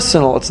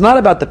impersonal. It's not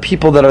about the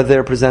people that are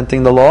there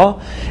presenting the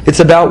law. It's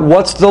about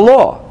what's the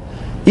law.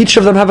 Each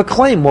of them have a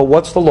claim. Well,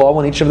 what's the law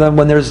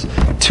when there's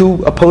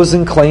two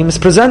opposing claims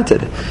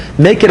presented?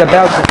 Make it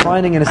about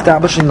defining and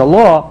establishing the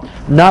law,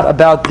 not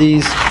about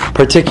these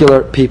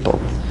particular people.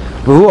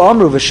 That's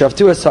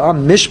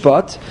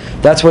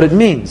what it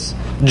means.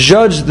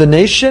 Judge the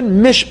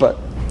nation, mishpat.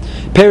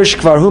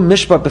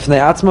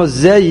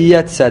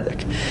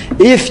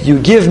 If you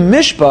give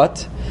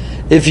mishpat,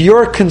 if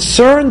you're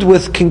concerned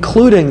with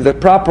concluding the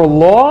proper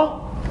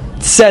law,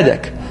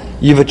 tzedek,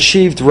 you've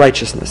achieved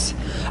righteousness.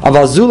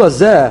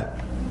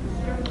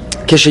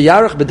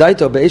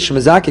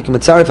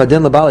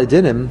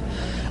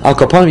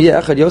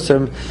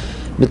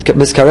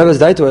 מסקרב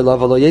דייתו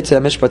אליו ולא יצא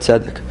משפט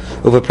צדק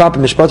ובפרט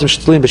משפטים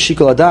שתלויים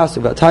בשיקול הדעת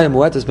ובעתיים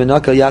מועטס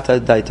בנקל יתא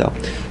דייתו.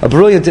 A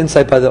brilliant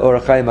insight by the Or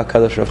HaChaim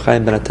HaKadosh Rav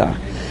Chaim Ben Attar.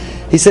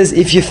 He says,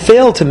 if you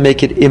fail to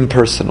make it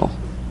impersonal,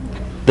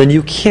 then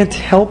you can't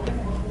help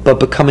but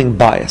becoming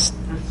biased.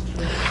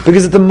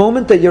 Because at the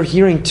moment that you're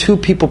hearing two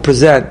people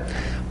present,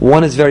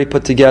 one is very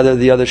put together,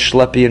 the other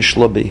schleppy and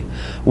schlubby.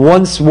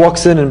 One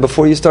walks in and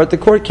before you start the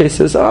court case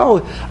says,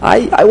 oh,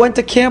 I went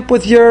to camp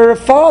with your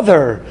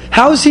father.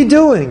 How's he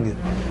doing?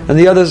 And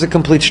the other is a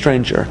complete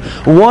stranger.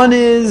 One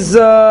is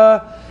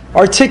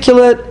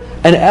articulate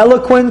and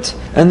eloquent,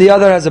 and the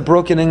other has a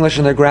broken English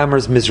and their grammar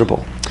is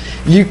miserable.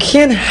 You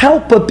can't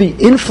help but be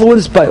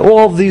influenced by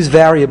all of these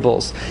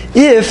variables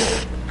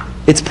if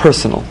it's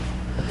personal.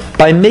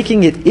 By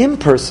making it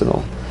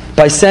impersonal,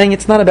 by saying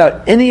it's not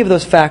about any of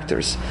those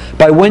factors,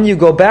 by when you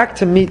go back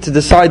to meet to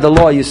decide the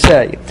law, you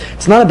say,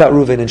 it's not about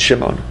Reuven and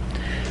Shimon.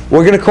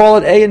 We're going to call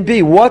it A and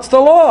B. What's the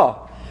law?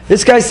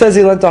 This guy says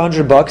he lent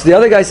 $100. The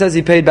other guy says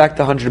he paid back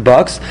the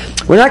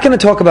 $100. We're not going to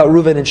talk about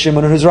Reuven and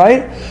Shimon and who's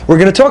right. We're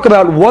going to talk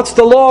about what's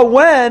the law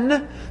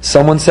when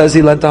someone says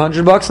he lent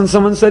 $100 and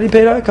someone said he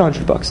paid back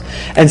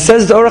 $100. And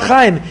says the Or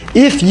HaChaim,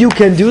 if you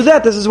can do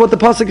that, this is what the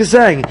pasuk is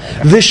saying.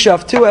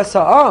 V'shavtu es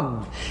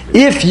ha'am.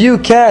 If you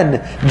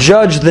can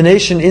judge the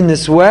nation in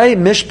this way,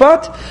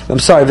 mishpat.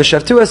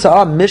 V'shavtu es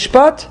ha'am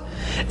mishpat.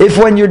 If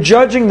when you're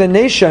judging the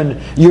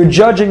nation, you're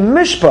judging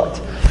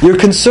mishpat, you're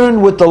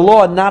concerned with the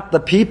law, not the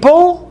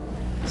people,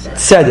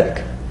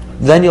 tzedek,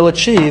 then you'll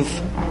achieve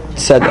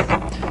tzedek.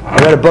 I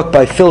read a book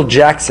by Phil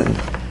Jackson,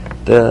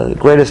 the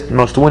greatest,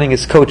 most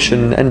winningest coach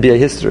in NBA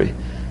history,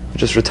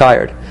 just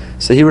retired.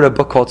 So he wrote a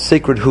book called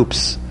Sacred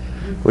Hoops,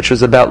 which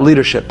was about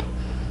leadership,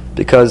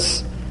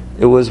 because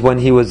it was when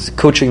he was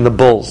coaching the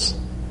Bulls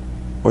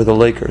or the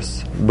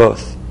Lakers,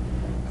 both.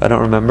 I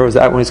don't remember. It was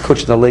when he was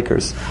coaching the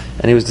Lakers,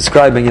 and he was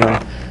describing,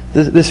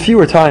 there's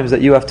fewer times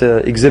that you have to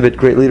exhibit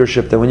great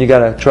leadership than when you got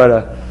to try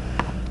to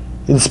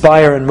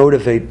inspire and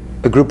motivate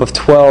a group of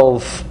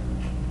 12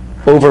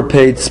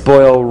 overpaid,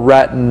 spoiled,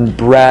 rat and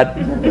brat,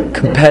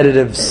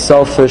 competitive,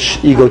 selfish,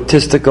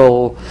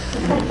 egotistical,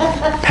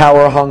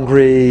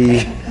 power-hungry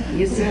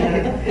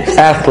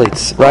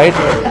athletes, right?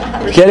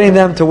 Getting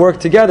them to work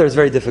together is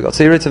very difficult.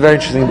 So he writes a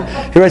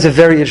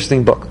very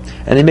interesting book,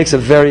 and he makes a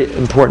very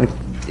important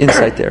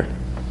insight there.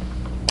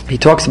 He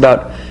talks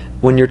about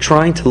when you're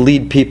trying to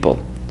lead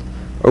people,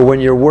 or when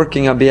you're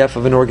working on behalf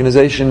of an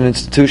organization, an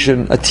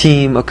institution, a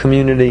team, a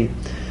community,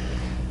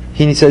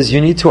 he says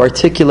you need to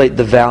articulate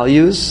the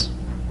values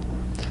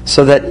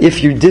so that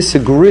if you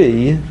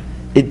disagree,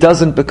 it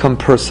doesn't become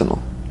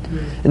personal.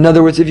 In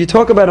other words, if you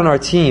talk about on our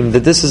team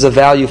that this is a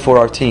value for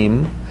our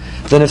team,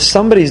 then if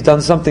somebody's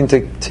done something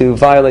to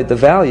violate the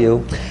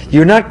value,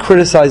 you're not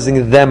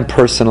criticizing them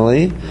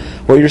personally.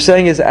 What you're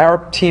saying is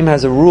our team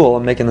has a rule,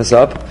 I'm making this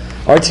up,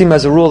 our team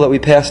has a rule that we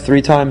pass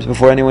 3 times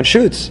before anyone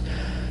shoots.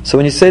 So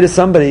when you say to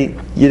somebody,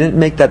 you didn't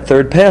make that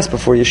third pass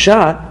before you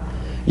shot,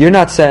 you're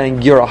not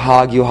saying you're a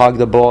hog, you hog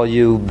the ball,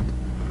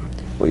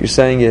 what you're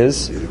saying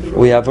is,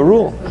 we have a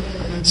rule.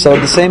 So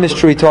the same is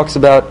true, he talks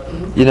about,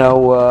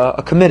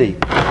 a committee.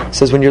 He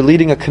says when you're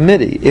leading a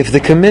committee, if the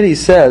committee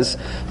says,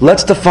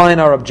 let's define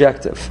our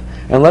objective,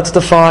 and let's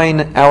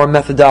define our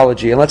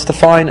methodology, and let's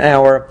define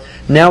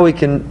now we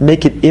can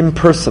make it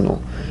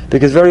impersonal.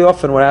 Because very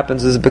often what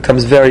happens is it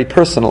becomes very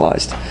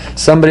personalized.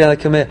 Somebody on the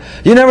committee,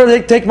 you never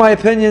take my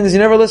opinions, you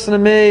never listen to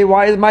me,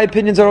 why my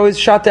opinions are always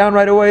shot down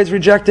right away, it's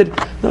rejected.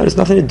 No, it has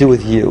nothing to do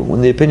with you.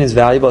 When the opinion is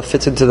valuable, it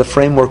fits into the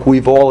framework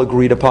we've all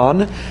agreed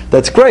upon,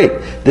 that's great.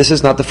 This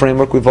is not the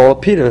framework we've all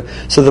agreed upon.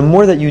 So the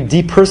more that you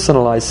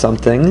depersonalize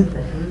something,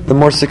 the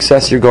more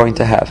success you're going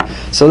to have.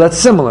 So that's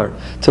similar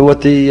to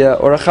what the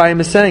Or HaChaim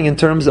is saying in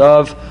terms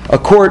of a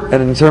court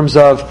and in terms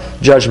of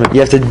judgment. You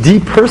have to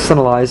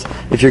depersonalize.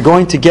 If you're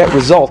going to get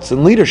results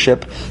in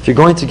leadership, if you're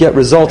going to get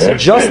results in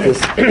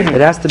justice, it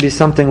has to be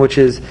something which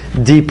is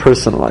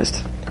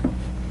depersonalized.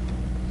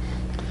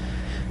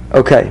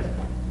 Okay.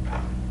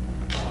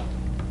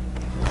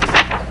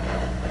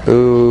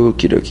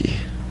 Okie dokie.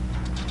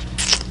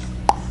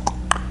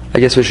 I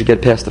guess we should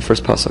get past the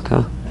first pasuk,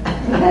 huh?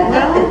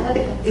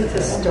 It's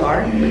a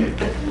start.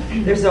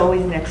 There's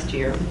always next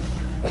year.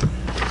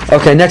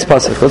 Okay, next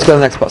pasuk. Let's go to the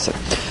next pasuk.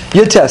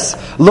 Yutes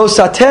lo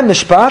satem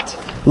mishpat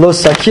lo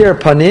sakir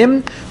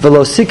panim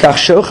velo sikach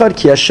shochad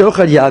ki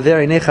hashochad ya'aver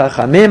einei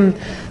chachamim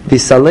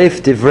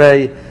v'salef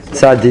divrei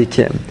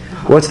tzadikim.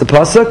 What's the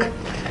pasuk?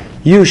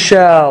 You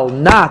shall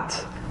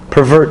not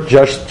pervert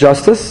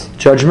justice,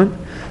 judgment.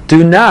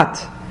 Do not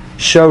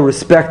show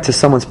respect to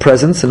someone's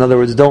presence. In other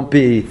words, don't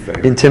be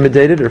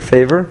intimidated or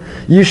favor.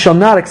 You shall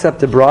not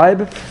accept a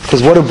bribe,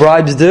 because what do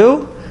bribes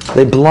do?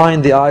 They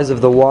blind the eyes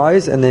of the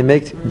wise and they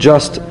make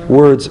just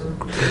words,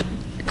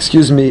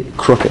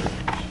 crooked.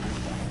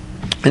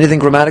 Anything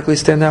grammatically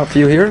stand out for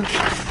you here?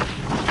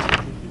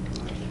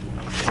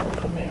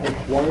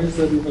 Why is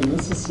that even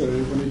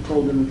necessary when he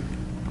told him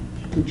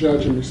to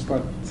judge in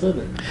Mishpat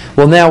Tzedek?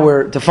 Well, now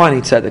we're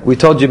defining tzedek. We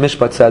told you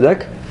Mishpat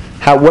tzedek.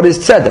 What is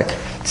tzedek?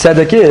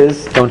 Tzedek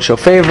is don't show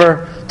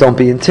favor, don't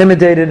be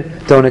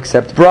intimidated, don't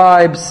accept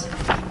bribes.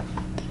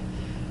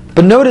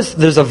 But notice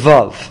there's a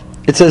vav.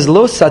 It says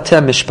lo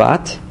satem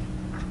mishpat,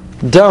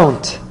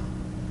 don't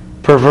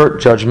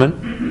pervert judgment.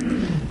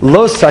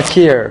 Lo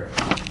sakir,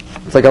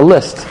 it's like a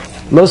list.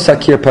 Lo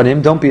sakir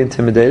panim, don't be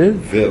intimidated.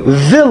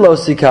 Vilo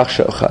sikach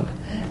shochad,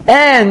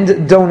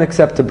 and don't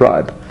accept a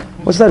bribe.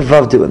 What's that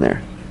vav doing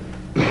there?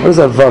 What does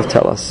that vav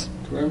tell us?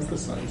 To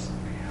emphasize.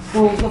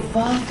 Well, the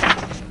vav,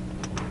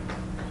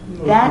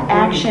 that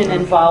action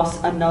involves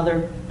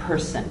another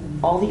person.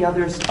 All the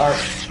others are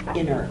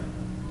inner.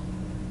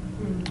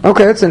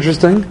 Okay, that's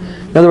interesting.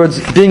 In other words,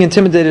 being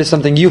intimidated is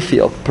something you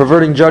feel.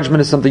 Perverting judgment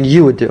is something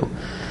you would do.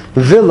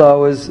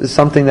 Vilo is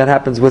something that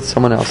happens with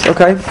someone else.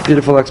 Okay,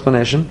 beautiful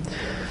explanation.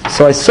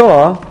 So I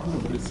saw...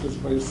 But it says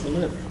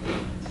Vaysalef.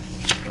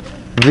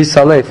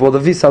 Visalef. Well, the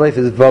Visalef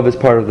is vav is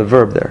part of the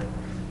verb there.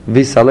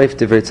 Visalef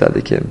divrei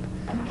tzadikim.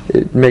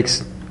 It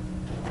makes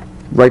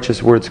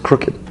righteous words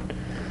crooked.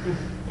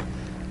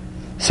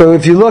 So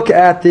if you look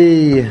at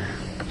the...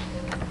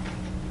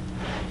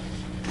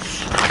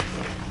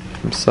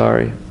 I'm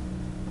sorry.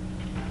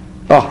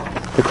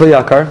 The Kli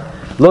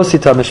Yakar. Lo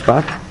sita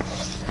mishpat.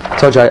 I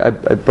told you I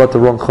brought the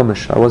wrong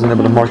chumash. I wasn't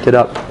able to mark it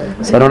up.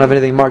 So I don't have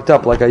anything marked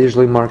up like I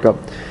usually mark up.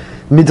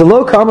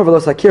 Midelo kamer velo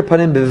sakir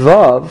panim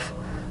bivav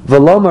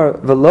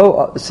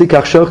velo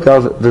sikach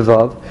shochav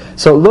bivav.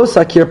 So lo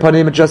sakir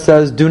panim, it just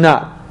says do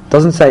not. It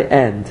doesn't say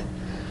and.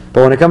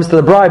 But when it comes to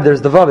the bribe,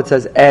 there's the vav. It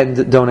says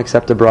and don't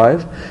accept a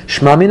bribe.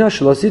 Shmamina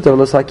shelo sita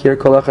velo sakir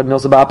kol echad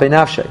milsa ba'apei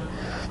nafshe.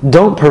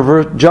 Don't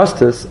pervert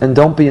justice and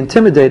don't be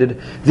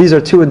intimidated. These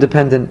are two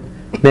independent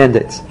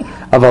mandates.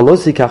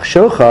 Avalosikach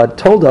shochad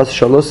told us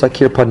shalos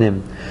sakir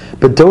panim,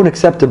 but don't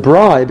accept a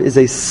bribe is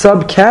a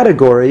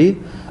subcategory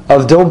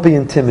of don't be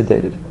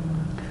intimidated.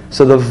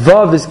 So the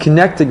vav is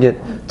connecting it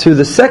to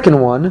the second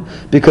one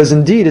because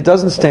indeed it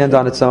doesn't stand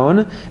on its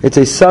own. It's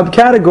a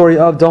subcategory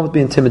of don't be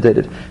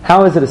intimidated.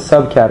 How is it a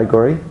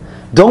subcategory?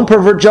 Don't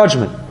pervert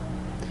judgment.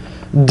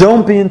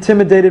 Don't be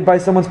intimidated by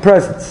someone's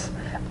presence.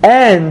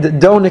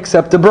 And don't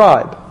accept a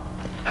bribe.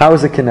 How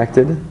is it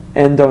connected?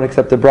 And don't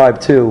accept a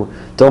bribe too.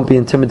 Don't be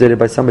intimidated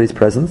by somebody's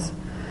presence.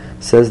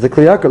 Says the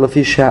Kli Yakar,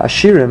 Lafi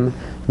she'ashirim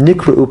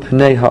nikru'u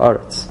pnei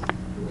ha'aretz.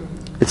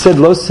 It said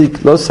lo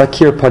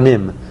sakir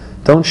panim.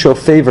 Don't show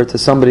favor to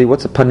somebody.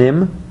 What's a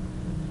panim?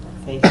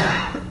 Face.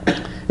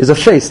 Is a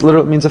face.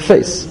 Literally means a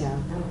face. Yeah.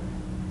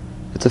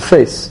 It's a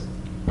face.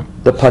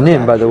 The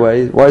panim, by the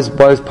way. Why is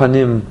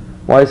panim?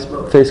 Why is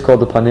face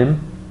called the panim?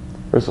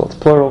 First of all, it's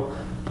plural.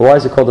 But why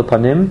is it called a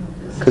panim?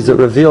 Because it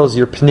reveals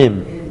your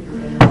pnim.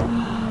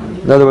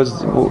 In other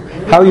words,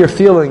 how you're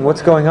feeling,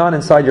 what's going on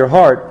inside your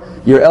heart,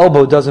 your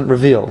elbow doesn't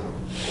reveal.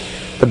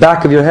 The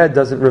back of your head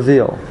doesn't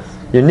reveal.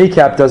 Your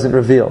kneecap doesn't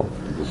reveal.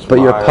 But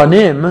your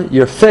panim,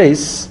 your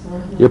face,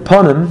 your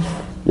punim,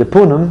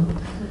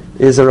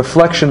 is a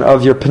reflection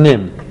of your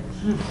pnim.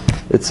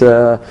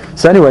 So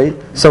anyway,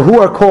 so who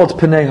are called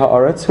pnei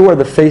ha'aretz? Who are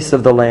the face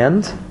of the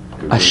land?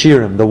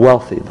 Ashirim, the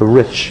wealthy, the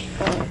rich.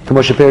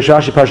 K'moshe Perish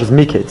Rashi Parshas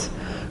Miketz.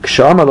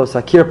 K'sha'amar lo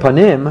sakir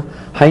panim,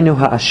 hainu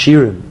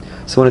ha'ashirim.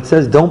 So when it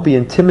says don't be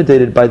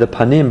intimidated by the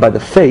panim, by the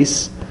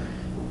face,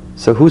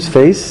 so whose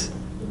face?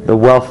 The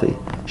wealthy.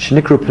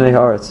 Shnikru pnei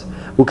ha'aretz.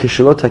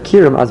 U'kishalot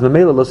hakirim az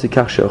memela lo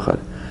sikach shochad.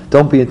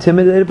 Don't be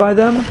intimidated by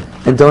them,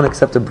 and don't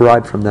accept a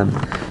bribe from them.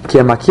 Now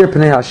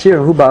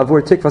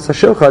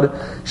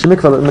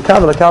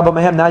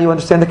you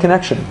understand the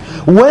connection.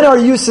 When are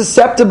you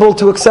susceptible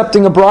to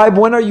accepting a bribe?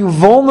 When are you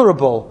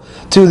vulnerable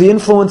to the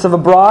influence of a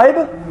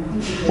bribe?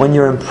 When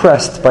you're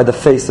impressed by the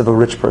face of a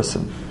rich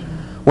person.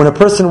 When a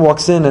person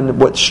walks in and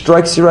what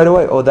strikes you right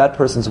away, oh, that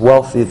person's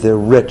wealthy, they're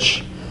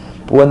rich.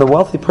 But when the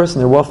wealthy person,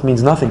 their wealth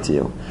means nothing to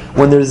you.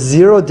 When there's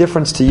zero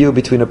difference to you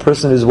between a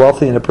person who's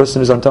wealthy and a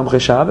person who's on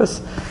Tomchei Shabbos,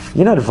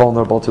 you're not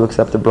vulnerable to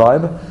accept a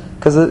bribe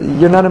because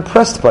you're not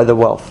impressed by the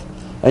wealth.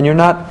 And you're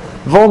not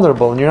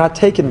vulnerable and you're not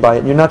taken by it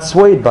and you're not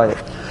swayed by it.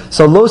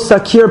 So, lo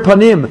sakir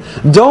panim,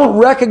 don't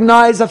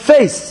recognize a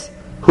face.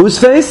 Whose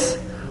face?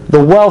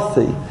 The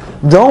wealthy.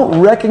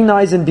 Don't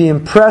recognize and be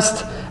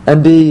impressed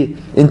and be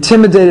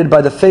intimidated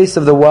by the face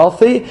of the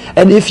wealthy.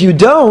 And if you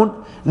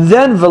don't,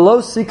 then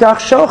velo sikach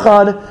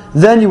shochad,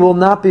 then you will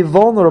not be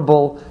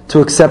vulnerable to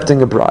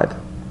accepting a bribe.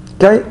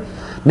 Okay?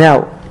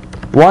 Now,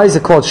 why is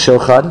it called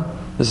shochad?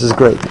 This is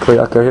great. Kli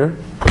Yakar here.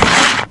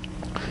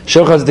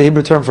 Shochad is the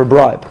Hebrew term for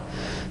bribe.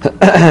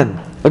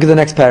 Look at the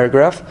next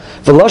paragraph.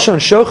 V'lashon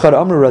shochad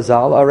amru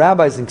Razal. Our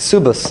rabbis in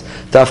Ksubas,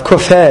 Daf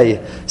Kuf Hey,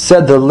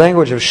 said the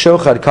language of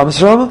shochad comes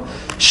from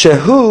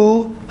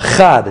shehu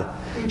chad.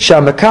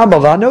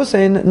 Shamekabel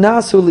v'anosein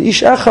nasu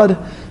leish echad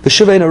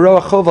v'shuvein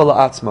aroa chova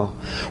la'atzmo.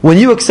 When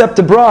you accept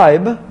a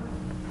bribe,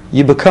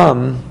 you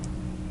become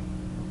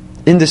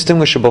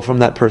indistinguishable from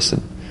that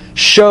person.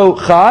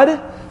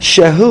 Shochad,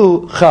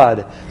 shehu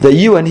chad. That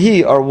you and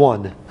he are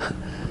one.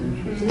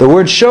 The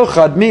word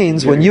shochad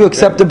means when you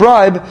accept a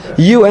bribe,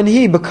 you and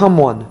he become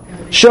one.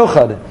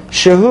 Shochad,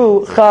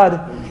 shehu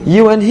chad,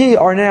 you and he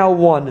are now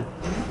one.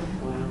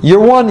 You're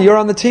one, you're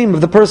on the team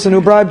of the person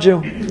who bribed you.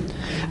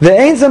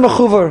 Ve'ein ze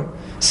mechuvar,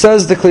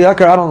 says the Kli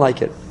Yakar, I don't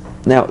like it.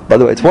 Now, by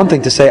the way, it's one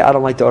thing to say, I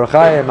don't like the Orach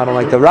Chaim, I don't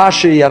like the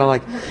Rashi, I don't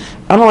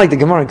like the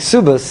Gemara in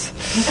Ksubas.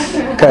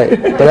 Okay,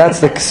 but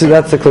that's the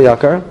Kli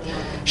Yakar.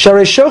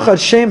 Sharei shochad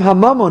shem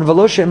hamamon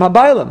v'lo shem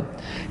habaylam.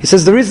 He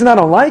says the reason I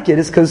don't like it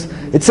is because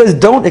it says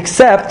don't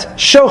accept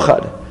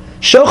shochad.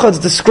 Shochad's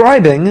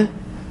describing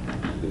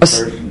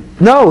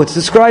it's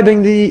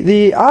describing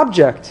the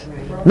object,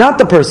 not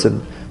the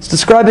person. It's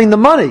describing the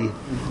money,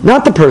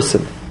 not the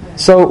person.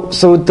 So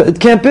it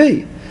can't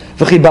be.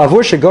 Because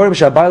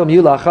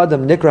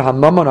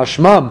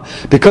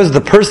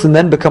the person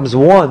then becomes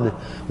one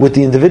with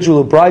the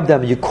individual who bribed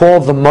them, you call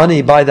the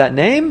money by that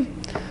name?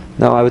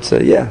 No, I would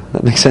say, yeah,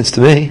 that makes sense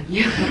to me.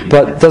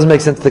 But it doesn't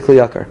make sense to the Kli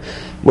Yakar.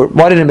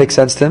 Why didn't it make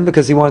sense to him?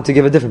 Because he wanted to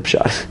give a different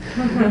pshat.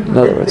 In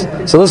other words.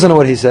 So listen to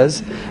what he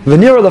says.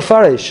 V'nira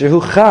l'faresh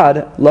shehu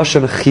chad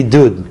lashon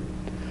chidud.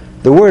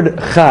 The word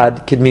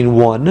chad could mean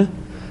one.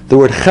 The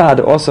word chad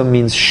also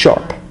means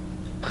sharp.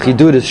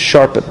 Chidud is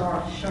sharpen.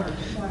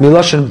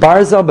 Milashon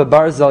barzal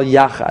bebarzal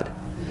yachad.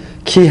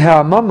 Ki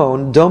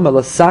ha'mamon dom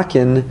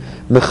elasakin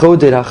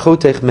mechoded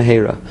hachotech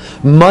mehera.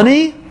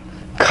 Money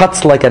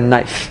cuts like a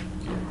knife.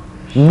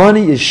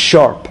 Money is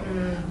sharp.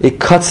 It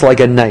cuts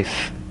like a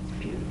knife.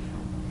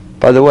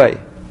 By the way,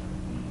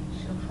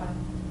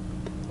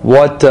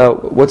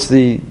 what's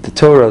the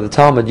Torah, the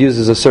Talmud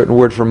uses a certain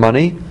word for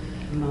money?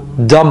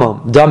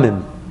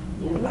 Damim.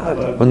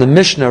 When the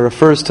Mishnah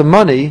refers to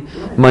money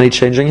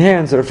changing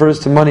hands, it refers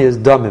to money as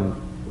damim,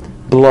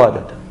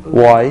 blood.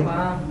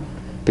 Why?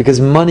 Because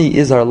money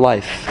is our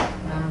life.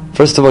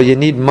 First of all, you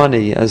need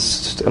money,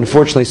 as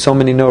unfortunately so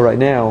many know right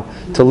now,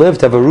 to live,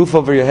 to have a roof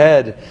over your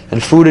head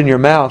and food in your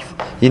mouth.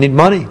 You need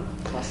money.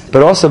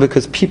 But also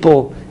because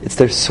people, it's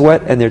their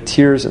sweat and their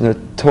tears and their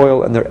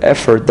toil and their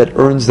effort that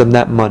earns them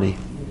that money.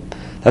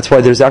 That's why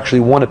there's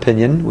actually one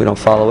opinion, we don't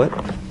follow it.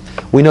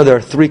 We know there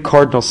are 3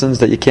 cardinal sins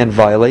that you can't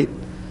violate.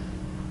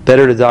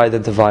 Better to die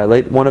than to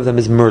violate. One of them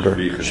is murder.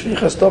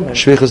 Shvichas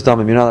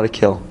damim, you're not allowed to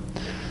kill.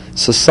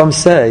 So some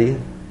say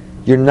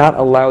you're not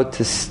allowed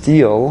to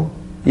steal,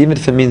 even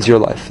if it means your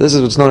life. This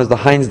is what's known as the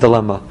Heinz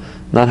dilemma.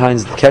 Not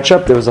Heinz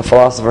ketchup. There was a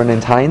philosopher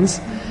named Heinz,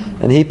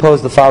 and he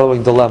posed the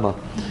following dilemma.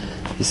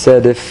 He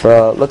said, if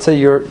let's say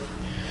you're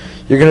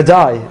going to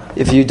die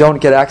if you don't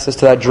get access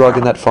to that drug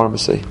in that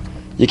pharmacy.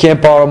 You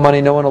can't borrow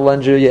money, no one will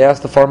lend you, you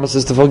ask the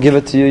pharmacist if he'll give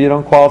it to you, you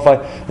don't qualify,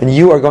 and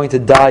you are going to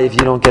die if you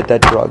don't get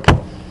that drug.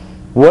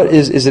 What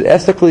is it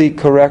ethically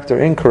correct or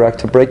incorrect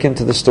to break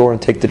into the store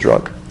and take the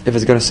drug if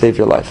it's going to save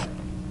your life?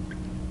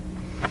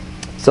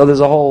 So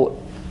there's a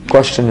whole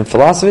question in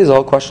philosophy, there's a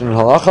whole question in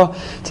halacha.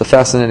 It's a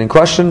fascinating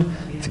question.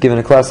 If I've given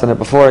a class on it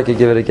before, I could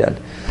give it again.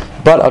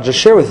 But I'll just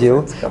share with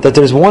you that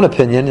there's one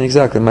opinion,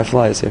 exactly, my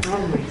fly is here.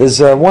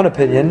 There's one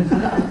opinion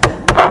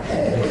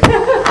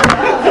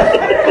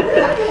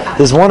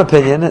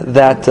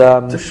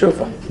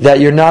that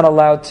you're not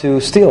allowed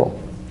to steal.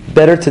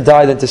 Better to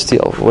die than to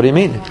steal. What do you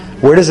mean?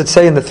 Where does it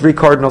say in the 3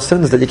 cardinal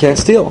sins that you can't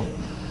steal?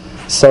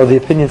 So the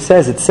opinion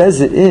says, it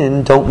says it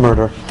in don't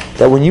murder.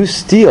 That when you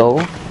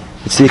steal,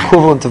 it's the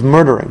equivalent of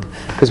murdering.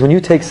 Because when you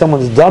take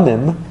someone's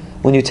damim,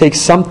 when you take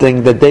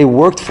something that they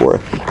worked for,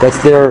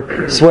 that's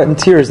their sweat and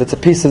tears, that's a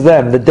piece of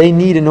them, that they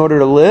need in order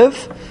to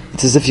live,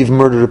 it's as if you've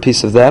murdered a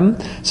piece of them.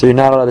 So you're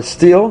not allowed to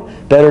steal.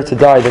 Better to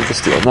die than to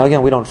steal. Now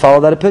again, we don't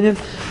follow that opinion,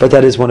 but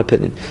that is one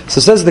opinion. So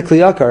says the Kli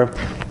Yakar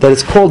that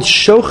it's called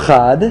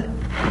shochad.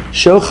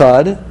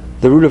 Shochad,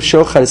 the root of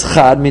shochad is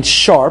chad, means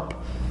sharp.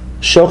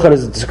 Shochad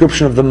is a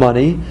description of the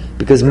money,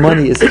 because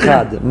money is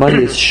chad.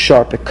 Money is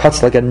sharp. It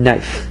cuts like a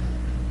knife.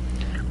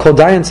 Kol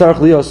dayan tzarich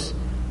lios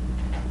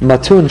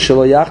matun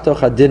shelo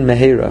yachtoch adin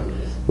mehera.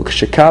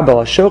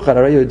 Ukshekabel shochad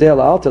arei yodei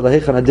la'alter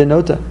lahechan adin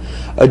nota.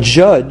 A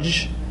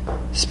judge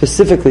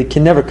specifically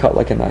can never cut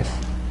like a knife.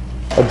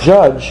 A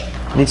judge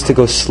needs to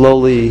go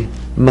slowly,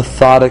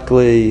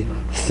 methodically,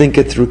 think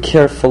it through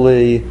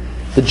carefully.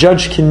 The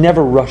judge can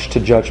never rush to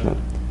judgment.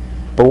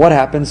 But what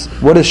happens?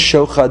 What does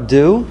shochad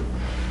do?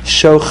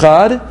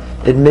 Shochad,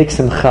 it makes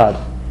him chad.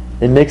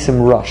 It makes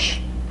him rush.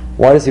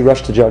 Why does he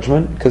rush to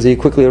judgment? Because he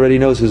quickly already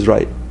knows who's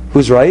right.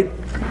 Who's right?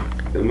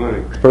 The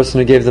money. The person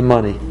who gave the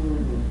money.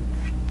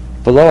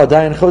 V'lo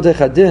adayin chotech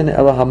hadin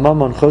ela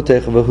hamamon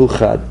chotech v'hu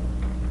chad.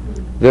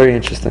 Very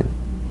interesting.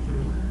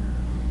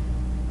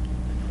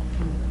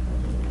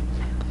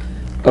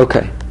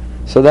 Okay,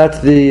 so that's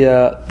the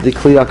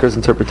Kli Yakar's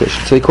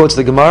interpretation. So he quotes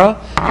the Gemara,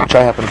 which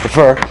I happen to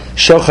prefer.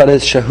 Shochad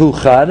is shahu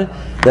chad,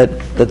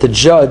 that the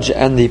judge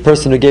and the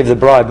person who gave the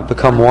bribe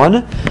become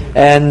one,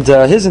 and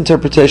his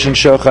interpretation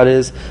shochad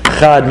is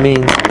chad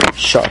means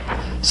sharp.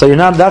 So you're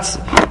not. That's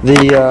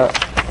the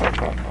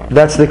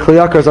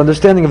Kli Yakar's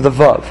understanding of the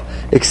vav.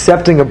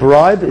 Accepting a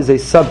bribe is a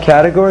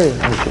subcategory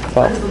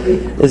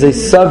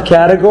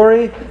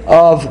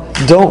of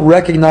don't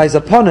recognize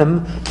upon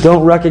him,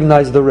 don't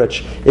recognize the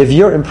rich. If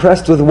you're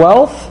impressed with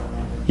wealth,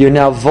 you're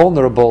now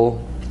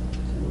vulnerable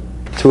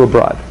to a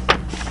bribe.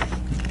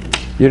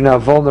 You're now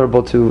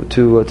vulnerable to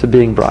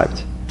being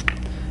bribed.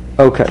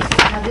 Okay.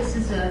 Now this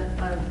is a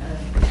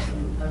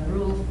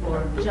rule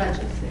for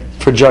judges.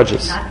 For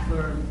judges. Not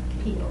for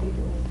people.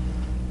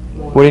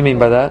 What do you mean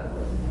by that?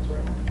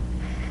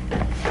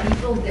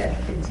 People get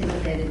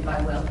intimidated by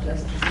wealth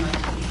just as much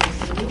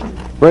as people do.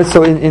 Right,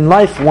 so in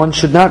life one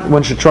should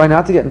try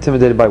not to get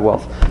intimidated by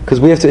wealth, because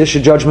we have to issue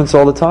judgments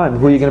all the time.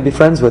 Who are you going to be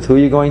friends with? Who are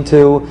you going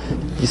to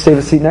save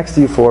a seat next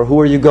to you for? Who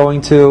are you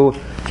going to,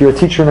 if you're a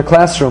teacher in a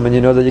classroom and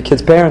you know that your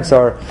kids' parents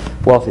are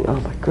wealthy? Oh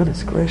my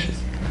goodness gracious.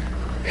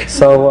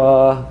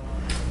 So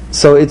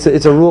it's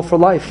a rule for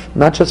life,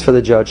 not just for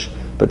the judge,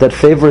 but that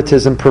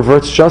favoritism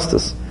perverts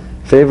justice.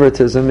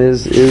 Favoritism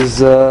is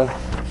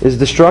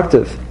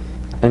destructive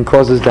and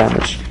causes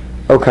damage.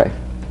 Okay.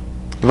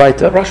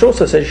 Weiter. Rashi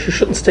also says you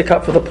shouldn't stick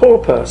up for the poor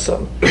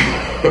person,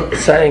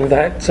 saying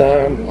that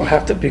I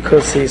have to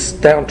because he's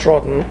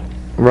downtrodden.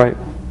 Right,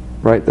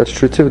 that's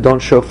true too. Don't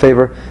show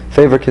favor.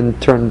 Favor can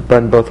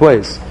bend both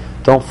ways.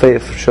 Don't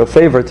show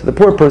favor to the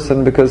poor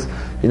person because,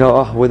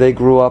 where they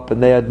grew up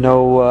and they had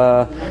no,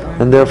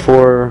 and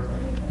therefore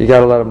you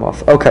got to let them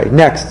off. Okay,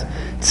 next.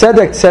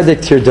 Tzedek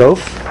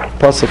tirdof,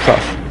 pasuk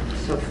kaf.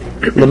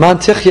 Leman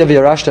tichya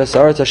v'yarashta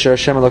ha'aretz asher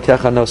Hashem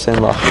Elokecha nosein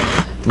lach.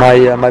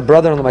 My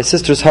brother-in-law, my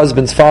sister's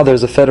husband's father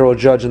is a federal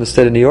judge in the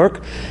state of New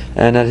York,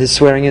 and at his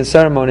swearing-in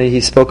ceremony he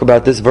spoke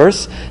about this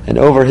verse, and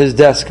over his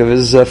desk of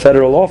his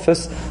federal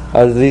office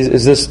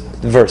is this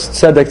verse: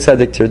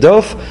 Tzedek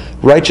tirdof,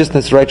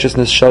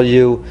 righteousness shall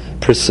you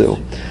pursue.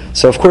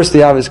 So of course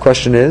the obvious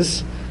question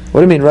is, what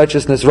do you mean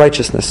righteousness?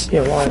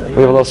 Yeah, why? We have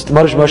a little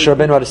Moshe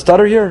Rabbeinu had a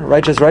stutter here.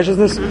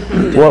 Righteousness.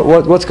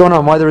 What's going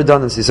on? Why the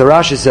redundancy? So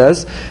Rashi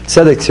says,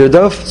 Tzedek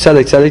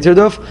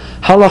tirdof,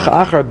 halach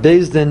achar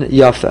bezdin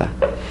yafa.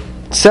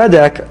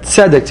 Tzedek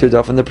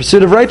tirdof. In the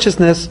pursuit of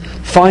righteousness,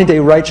 find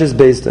a righteous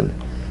bezdin.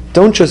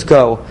 Don't just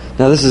go.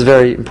 Now this is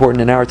very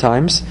important in our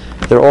times.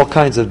 There are all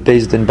kinds of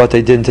bezdin, but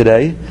they din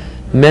today.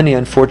 Many,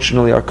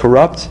 unfortunately, are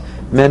corrupt.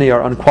 Many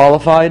are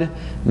unqualified.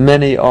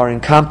 Many are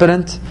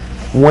incompetent.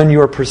 When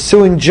you're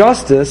pursuing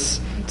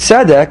justice,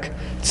 tzedek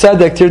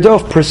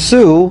tirdof,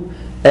 pursue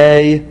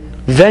a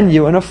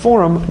venue and a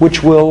forum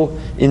which will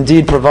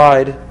indeed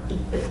provide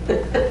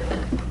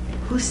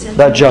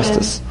that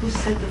justice. Who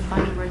said to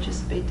find a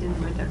righteous Beit Din?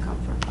 Where'd that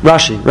come from?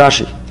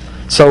 Rashi.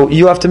 So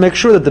you have to make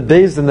sure that the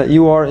Beis Din that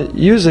you are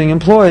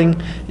employing,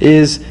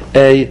 is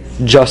a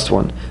just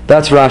one.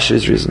 That's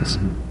Rashi's reasons.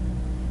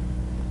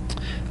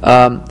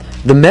 The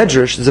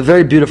Medrash is a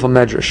very beautiful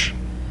Medrash.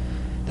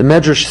 The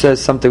Medrash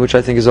says something which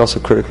I think is also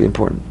critically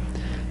important.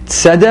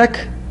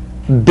 Tzedek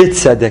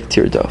b'tzedek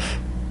tirdof.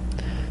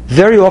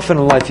 Very often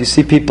in life you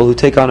see people who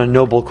take on a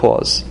noble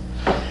cause,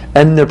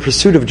 and in their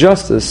pursuit of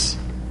justice,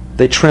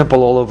 they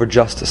trample all over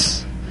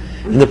justice.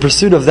 In the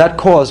pursuit of that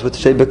cause,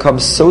 which they become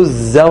so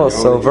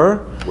zealous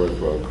over,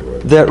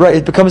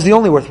 it becomes the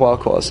only worthwhile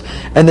cause.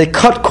 And they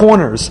cut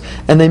corners,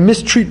 and they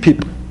mistreat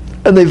people,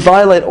 and they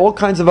violate all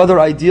kinds of other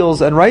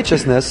ideals and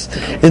righteousness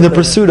in the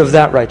pursuit of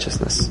that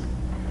righteousness.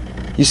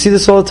 You see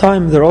this all the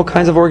time. There are all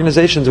kinds of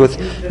organizations with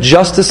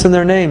justice in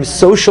their names,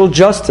 social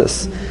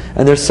justice,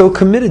 and they're so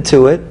committed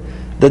to it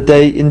that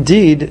they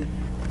indeed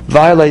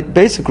violate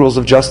basic rules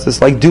of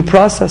justice, like due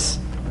process.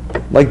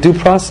 I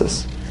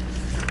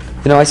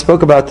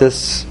spoke about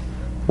this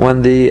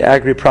when the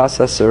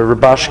agri-processor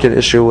Rabashkin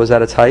issue was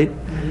at its height,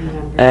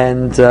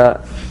 and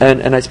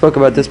I spoke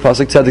about this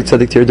pasuk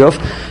tzedek tirdof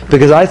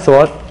because I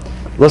thought,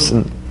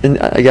 listen.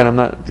 Again, I'm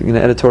not going to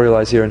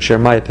editorialize here and share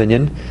my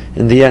opinion.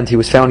 In the end, he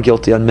was found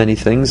guilty on many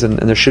things, and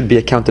there should be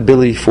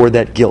accountability for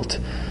that guilt.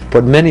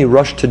 But many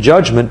rushed to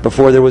judgment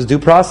before there was due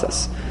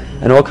process.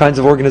 And all kinds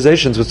of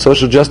organizations with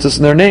social justice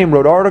in their name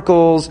wrote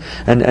articles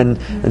and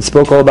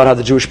spoke all about how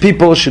the Jewish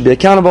people should be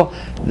accountable.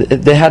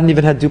 They hadn't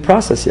even had due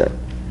process yet.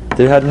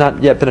 There had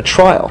not yet been a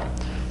trial.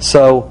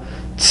 So,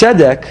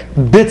 tzedek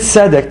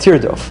b'tzedek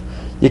tirdof.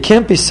 You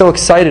can't be so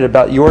excited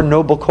about your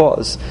noble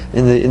cause,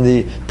 in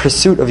the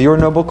pursuit of your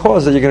noble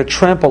cause, that you're going to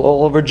trample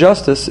all over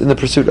justice in the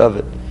pursuit of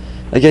it.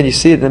 Again, you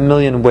see it in a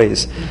million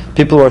ways.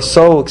 People who are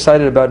so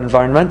excited about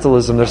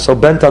environmentalism, they're so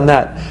bent on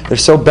that. They're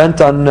so bent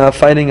on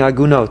fighting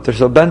agunot. They're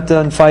so bent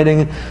on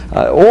fighting,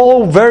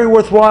 all very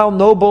worthwhile,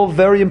 noble,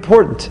 very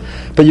important.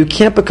 But you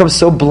can't become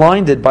so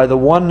blinded by the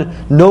one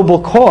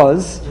noble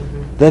cause,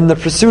 then the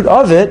pursuit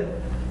of it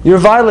you're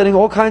violating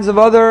all kinds of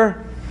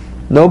other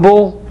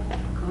noble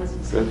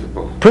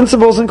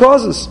principles and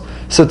causes.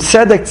 So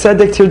tzedek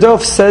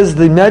tirdof, says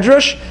the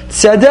Medrash,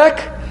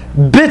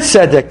 tzedek bit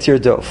tzedek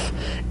tirdof.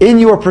 In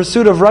your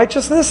pursuit of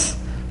righteousness,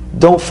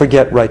 don't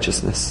forget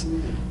righteousness.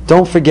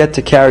 Don't forget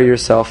to carry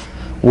yourself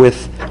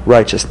with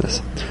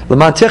righteousness. So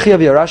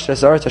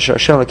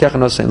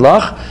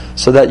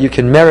that you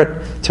can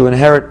merit to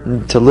inherit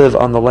and to live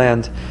on the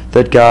land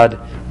that God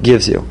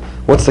gives you.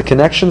 What's the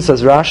connection?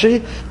 Says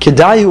Rashi,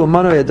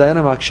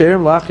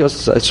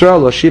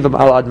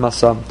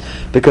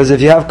 because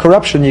if you have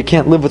corruption, you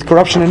can't live with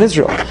corruption in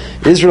Israel.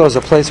 Israel is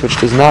a place which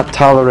does not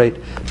tolerate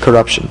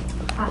corruption.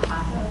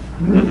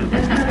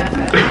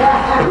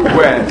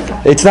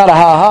 It's not a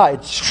ha-ha,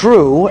 it's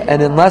true,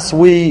 and unless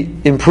we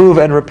improve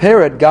and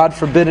repair it, God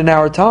forbid in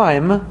our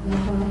time,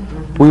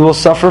 we will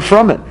suffer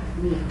from it.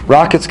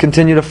 Rockets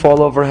continue to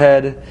fall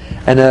overhead,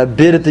 and a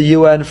bid at the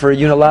UN for a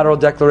unilateral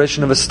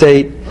declaration of a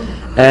state,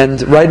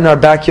 and right in our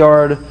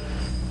backyard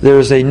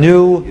there's a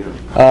new,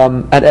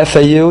 at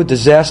FAU,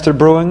 disaster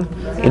brewing,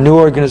 a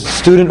new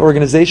student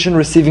organization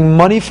receiving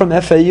money from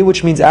FAU,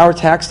 which means our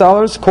tax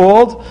dollars,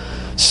 called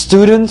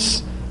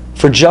Students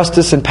for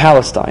Justice in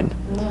Palestine,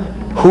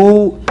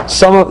 who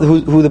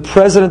the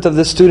president of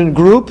this student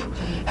group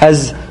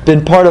has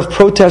been part of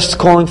protests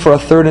calling for a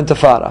third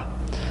intifada.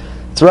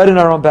 It's right in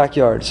our own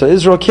backyard. So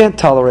Israel can't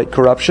tolerate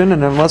corruption,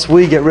 and unless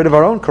we get rid of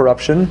our own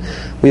corruption,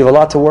 we have a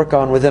lot to work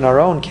on within our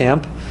own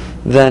camp,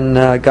 then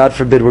God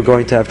forbid we're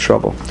going to have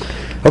trouble.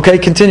 Okay,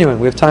 continuing.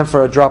 We have time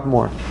for a drop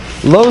more.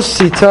 Lo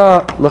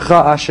sita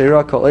lecha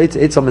ashera kol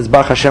eitz al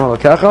mizbach Hashem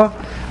elokecha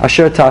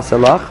asher ta'aseh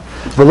lach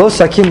v'lo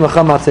sakim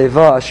lecha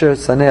matzeva asher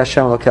sanei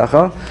Hashem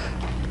elokecha.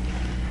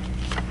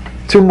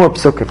 Two more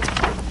psukim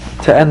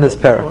to end this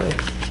parak.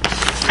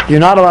 You're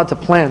not allowed to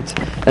plant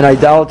an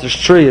idolatrous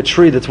tree, a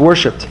tree that's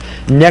worshipped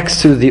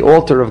next to the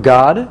altar of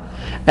God,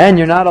 and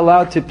you're not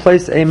allowed to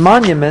place a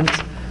monument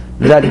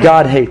that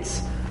God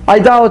hates.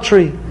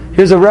 Idolatry.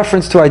 Here's a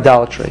reference to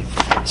idolatry.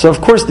 So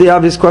of course the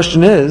obvious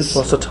question is,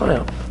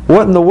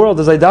 what in the world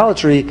is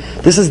idolatry?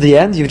 This is the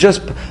end?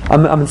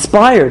 I'm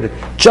inspired.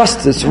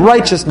 Justice,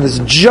 righteousness,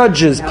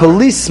 judges,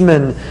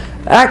 policemen,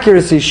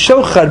 accuracy,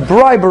 shochad,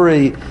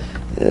 bribery.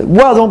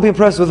 Well, don't be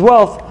impressed with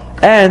wealth,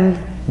 and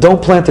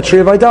don't plant the tree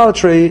of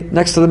idolatry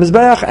next to the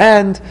Mizbeach,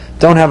 and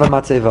don't have a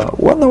matzeva.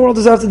 What in the world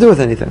does that have to do with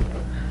anything?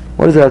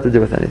 What does that have to do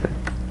with anything?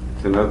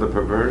 It's another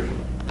perversion.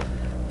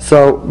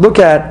 So look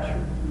at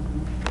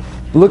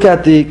the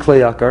Klei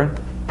Yakar.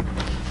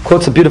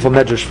 Quotes a beautiful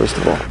medrash first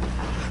of all.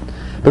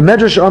 But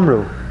medrash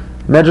Amru,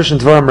 medrash in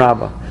Dvarim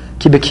Rabbah,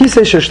 Ki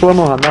bekisei she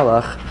Shlomo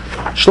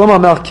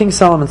HaMelech, King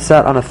Solomon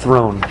sat on a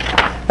throne,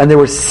 and there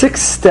were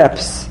 6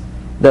 steps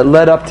that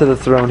led up to the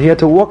throne. He had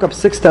to walk up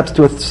 6 steps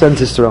to ascend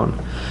his throne.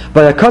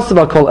 By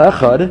Akasav Kol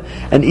Echad,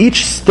 and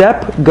each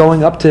step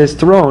going up to his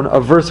throne, a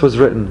verse was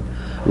written.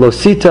 Lo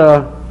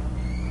Sita,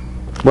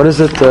 what is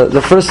it?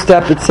 The first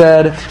step it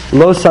said,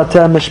 Lo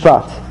Sateh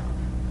Mishpat.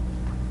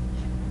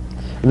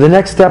 The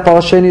next step,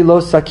 Al Sheni Lo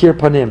Sakir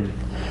Panim.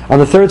 On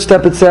the third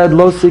step it said,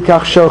 Lo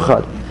Sikach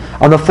Shochad.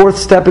 On the fourth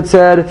step it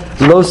said,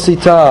 Lo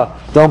Sita,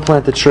 don't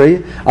plant the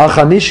tree. Al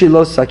Chamishi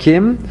Lo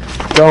Sakim,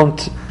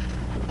 don't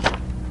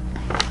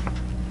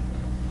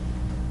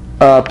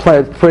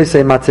place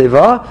a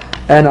matzeva.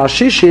 And Al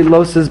Shishi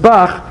Lo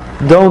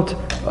Sizbach, don't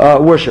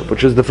worship,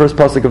 which is the first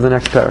pasuk of the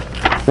next parak.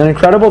 Then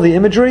incredible, the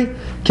imagery.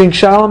 King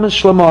Solomon,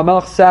 Shlomo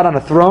HaMelech, sat on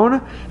a throne.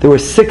 There were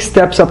 6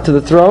 steps up to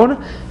the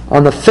throne.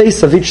 On the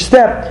face of each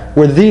step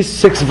were these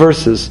 6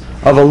 verses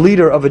of a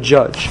leader, of a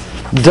judge.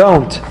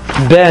 Don't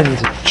bend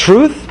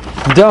truth.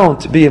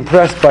 Don't be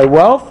impressed by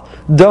wealth.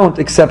 Don't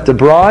accept a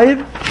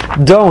bribe.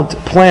 Don't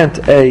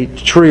plant a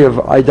tree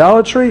of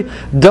idolatry.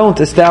 Don't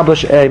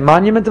establish a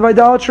monument of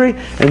idolatry.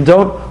 And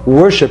don't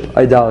worship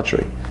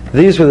idolatry.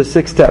 These were the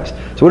 6 steps.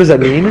 So what does that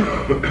mean?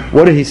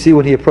 What did he see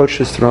when he approached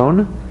his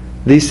throne?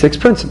 These 6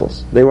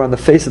 principles. They were on the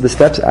face of the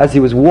steps as he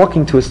was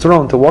walking to his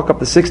throne, to walk up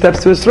the 6 steps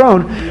to his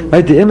throne.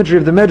 Right? The imagery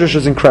of the Medrash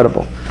is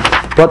incredible.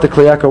 But the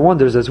Klei Yakar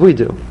wonders, as we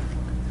do.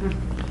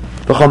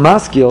 V'chol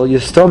maskil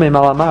yistome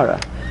malamara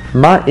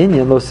ma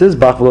inyan lo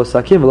sizbach v'lo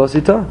sakim v'lo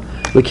sita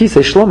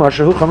l'kisei shlomo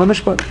asher hu cham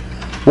mishpat.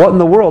 What in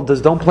the world does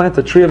don't plant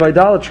a tree of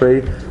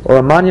idolatry or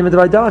a monument of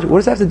idolatry? What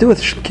does that have to do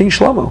with King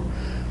Shlomo?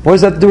 What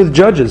does that have to do with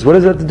judges? What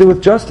does that have to do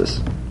with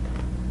justice?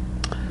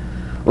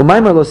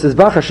 Umaymer lo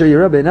sizbach asher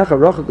yireh beinecha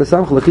rochak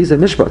l'samch l'kisei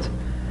mishpat.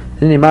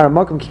 Hini mara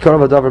makom ki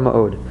karav adavar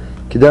ma'od.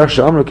 Ki derech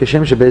she'amru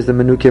kishem shebeis the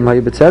menukim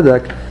hayu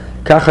b'tzedek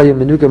kach hayu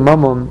menukim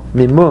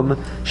mimum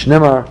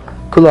shnemar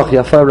kulach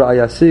yafa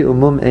ra'ayasi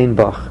umum ein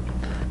bach.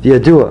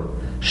 V'yadua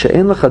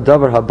she'en lecha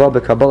davar haba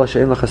b'kabbalah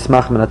she'en lecha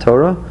smach min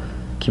haTorah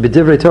ki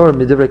b'divrei Torah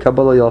midivrei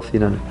kabbalah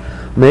yalfinan.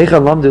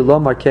 Meichan lamdu lo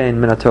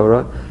markein min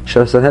haTorah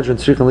she'Sanhedrin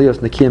tzrichen lios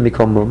nekiyim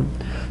mikol mum.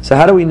 So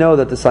how do we know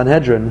that the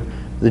Sanhedrin,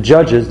 the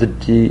judges,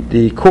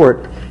 the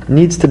court,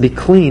 needs to be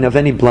clean of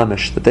any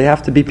blemish, that they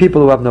have to be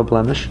people who have no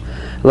blemish.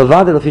 Because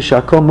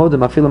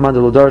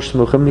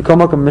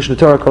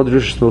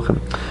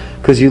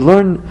you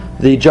learn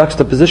the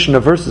juxtaposition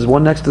of verses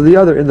one next to the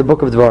other in the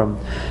book of Dvarim.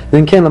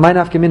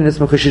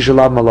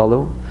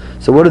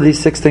 So what do these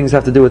 6 things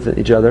have to do with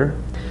each other?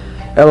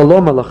 Says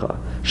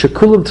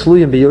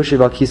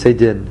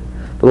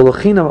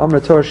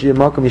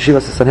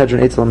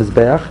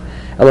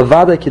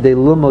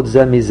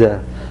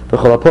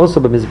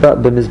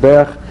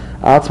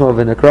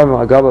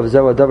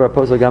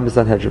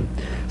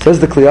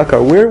the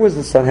Kliyakar, where was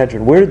the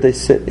Sanhedrin? Where did they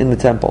sit in the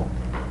temple?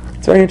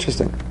 It's very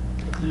interesting.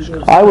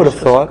 I would have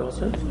thought,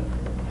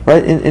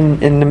 right,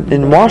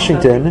 in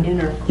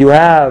Washington, you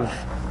have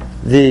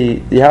the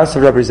House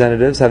of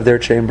Representatives have their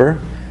chamber,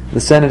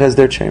 the Senate has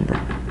their chamber.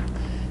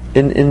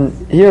 In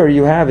here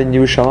you have in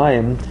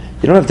Yerushalayim,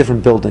 you don't have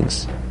different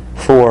buildings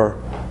for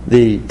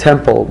the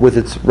temple with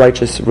its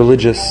righteous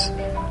religious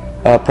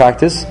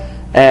practice,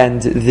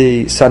 and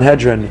the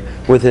Sanhedrin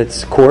with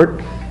its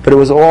court, but it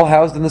was all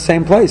housed in the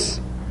same place.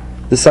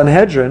 The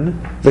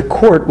Sanhedrin, the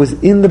court, was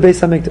in the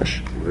Beis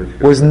HaMikdash,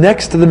 was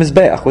next to the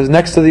Mizbeach, was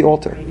next to the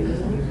altar.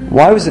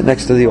 Why was it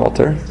next to the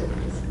altar?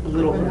 A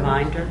little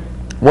reminder.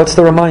 What's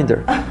the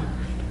reminder?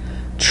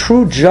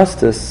 True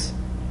justice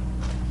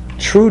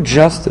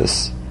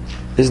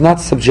is not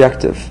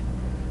subjective.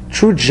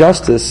 True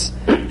justice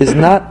is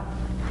not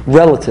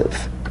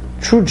relative.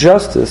 True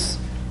justice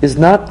is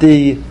not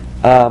the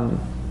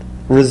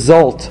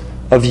result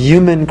of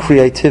human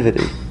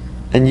creativity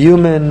and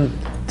human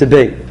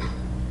debate.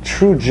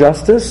 True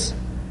justice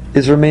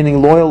is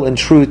remaining loyal and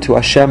true to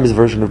Hashem's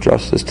version of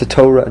justice, to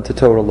Torah and to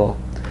Torah law.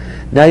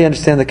 Now you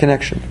understand the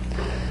connection.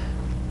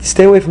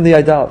 Stay away from the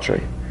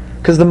idolatry.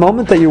 Because the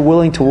moment that you're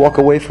willing to walk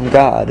away from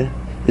God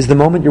is the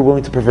moment you're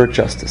willing to pervert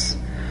justice.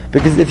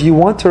 Because if you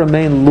want to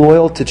remain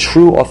loyal to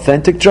true,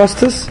 authentic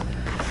justice,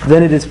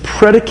 then it is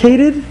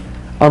predicated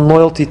on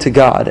loyalty to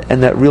God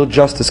and that real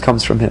justice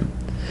comes from Him.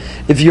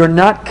 If you're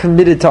not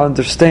committed to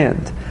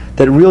understand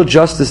that real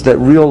justice, that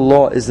real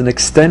law is an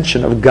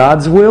extension of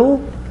God's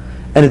will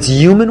and it's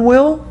human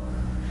will,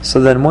 so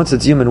then once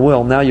it's human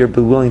will, now you're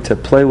willing to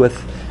play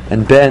with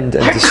and bend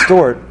and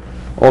distort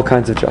all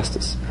kinds of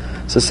justice.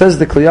 So says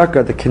the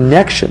Kliyakar, the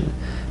connection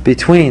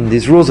between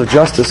these rules of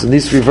justice and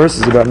these 3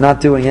 verses about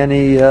not doing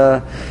any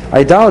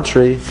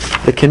idolatry,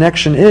 the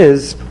connection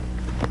is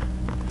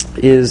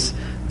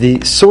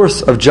the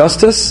source of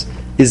justice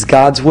is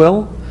God's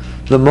will.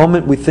 The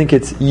moment we think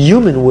it's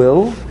human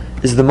will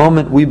is the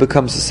moment we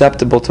become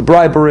susceptible to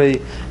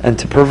bribery and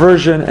to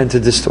perversion and to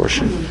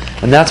distortion.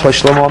 And that's why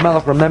Shlomo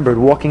HaMelech remembered,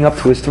 walking up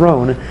to his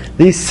throne,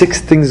 these 6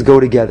 things go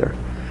together.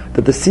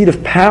 That the seat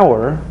of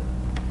power,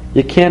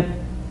 you can't,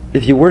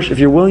 if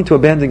you're willing to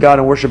abandon God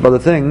and worship other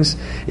things,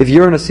 if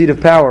you're in a seat of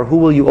power, who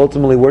will you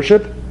ultimately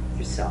worship?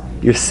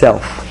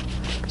 Yourself.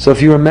 So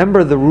if you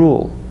remember the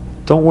rule,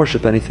 don't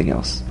worship anything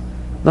else.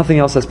 Nothing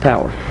else has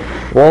power.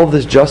 All of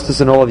this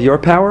justice and all of your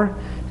power,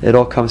 it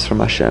all comes from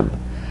Hashem.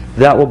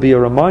 That will be a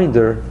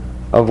reminder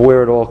of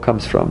where it all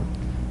comes from.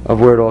 I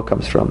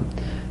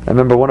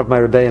remember one of my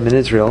Rebbeim in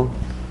Israel,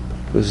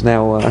 who's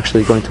now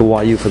actually going to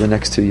YU for the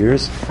next 2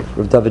 years,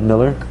 Rav David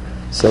Miller.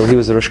 So he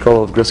was the Rosh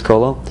Kollel of Gris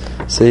Kollel.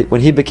 So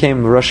when he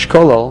became Rosh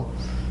Kollel,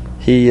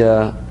 he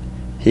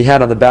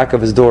had on the back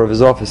of his door of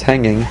his office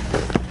hanging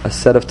a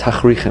set of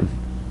tachrichim.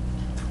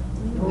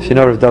 If you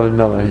know Rav David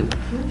Miller,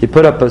 he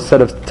put up a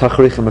set of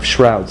tachrichim, of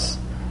shrouds.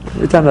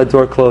 Every time that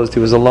door closed, he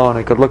was alone.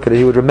 I could look at it.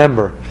 He would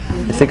remember.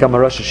 I think I'm a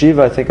Rosh Hashiva.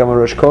 I think I'm a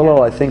Rosh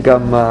Kollel. I think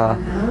I'm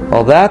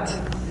all that.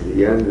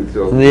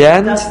 In the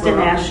end, Dust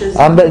and ashes.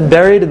 I'm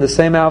buried in the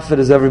same outfit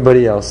as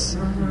everybody else,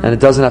 and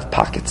it doesn't have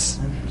pockets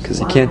because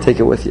you can't take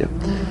it with you.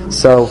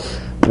 So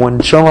when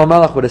Shlomo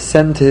HaMelech would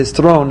ascend to his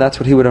throne, that's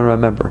what he would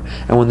remember.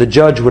 And when the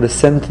judge would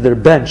ascend to their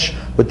bench,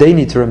 what they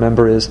need to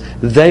remember is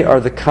they are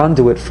the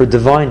conduit for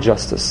divine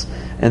justice.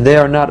 And they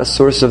are not a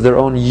source of their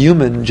own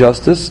human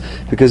justice,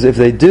 because if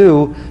they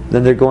do,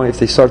 then if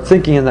they start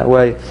thinking in that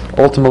way,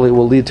 ultimately it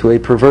will lead to a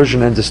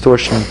perversion and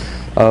distortion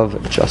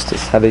of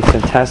justice. Have a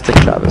fantastic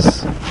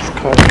Shabbos.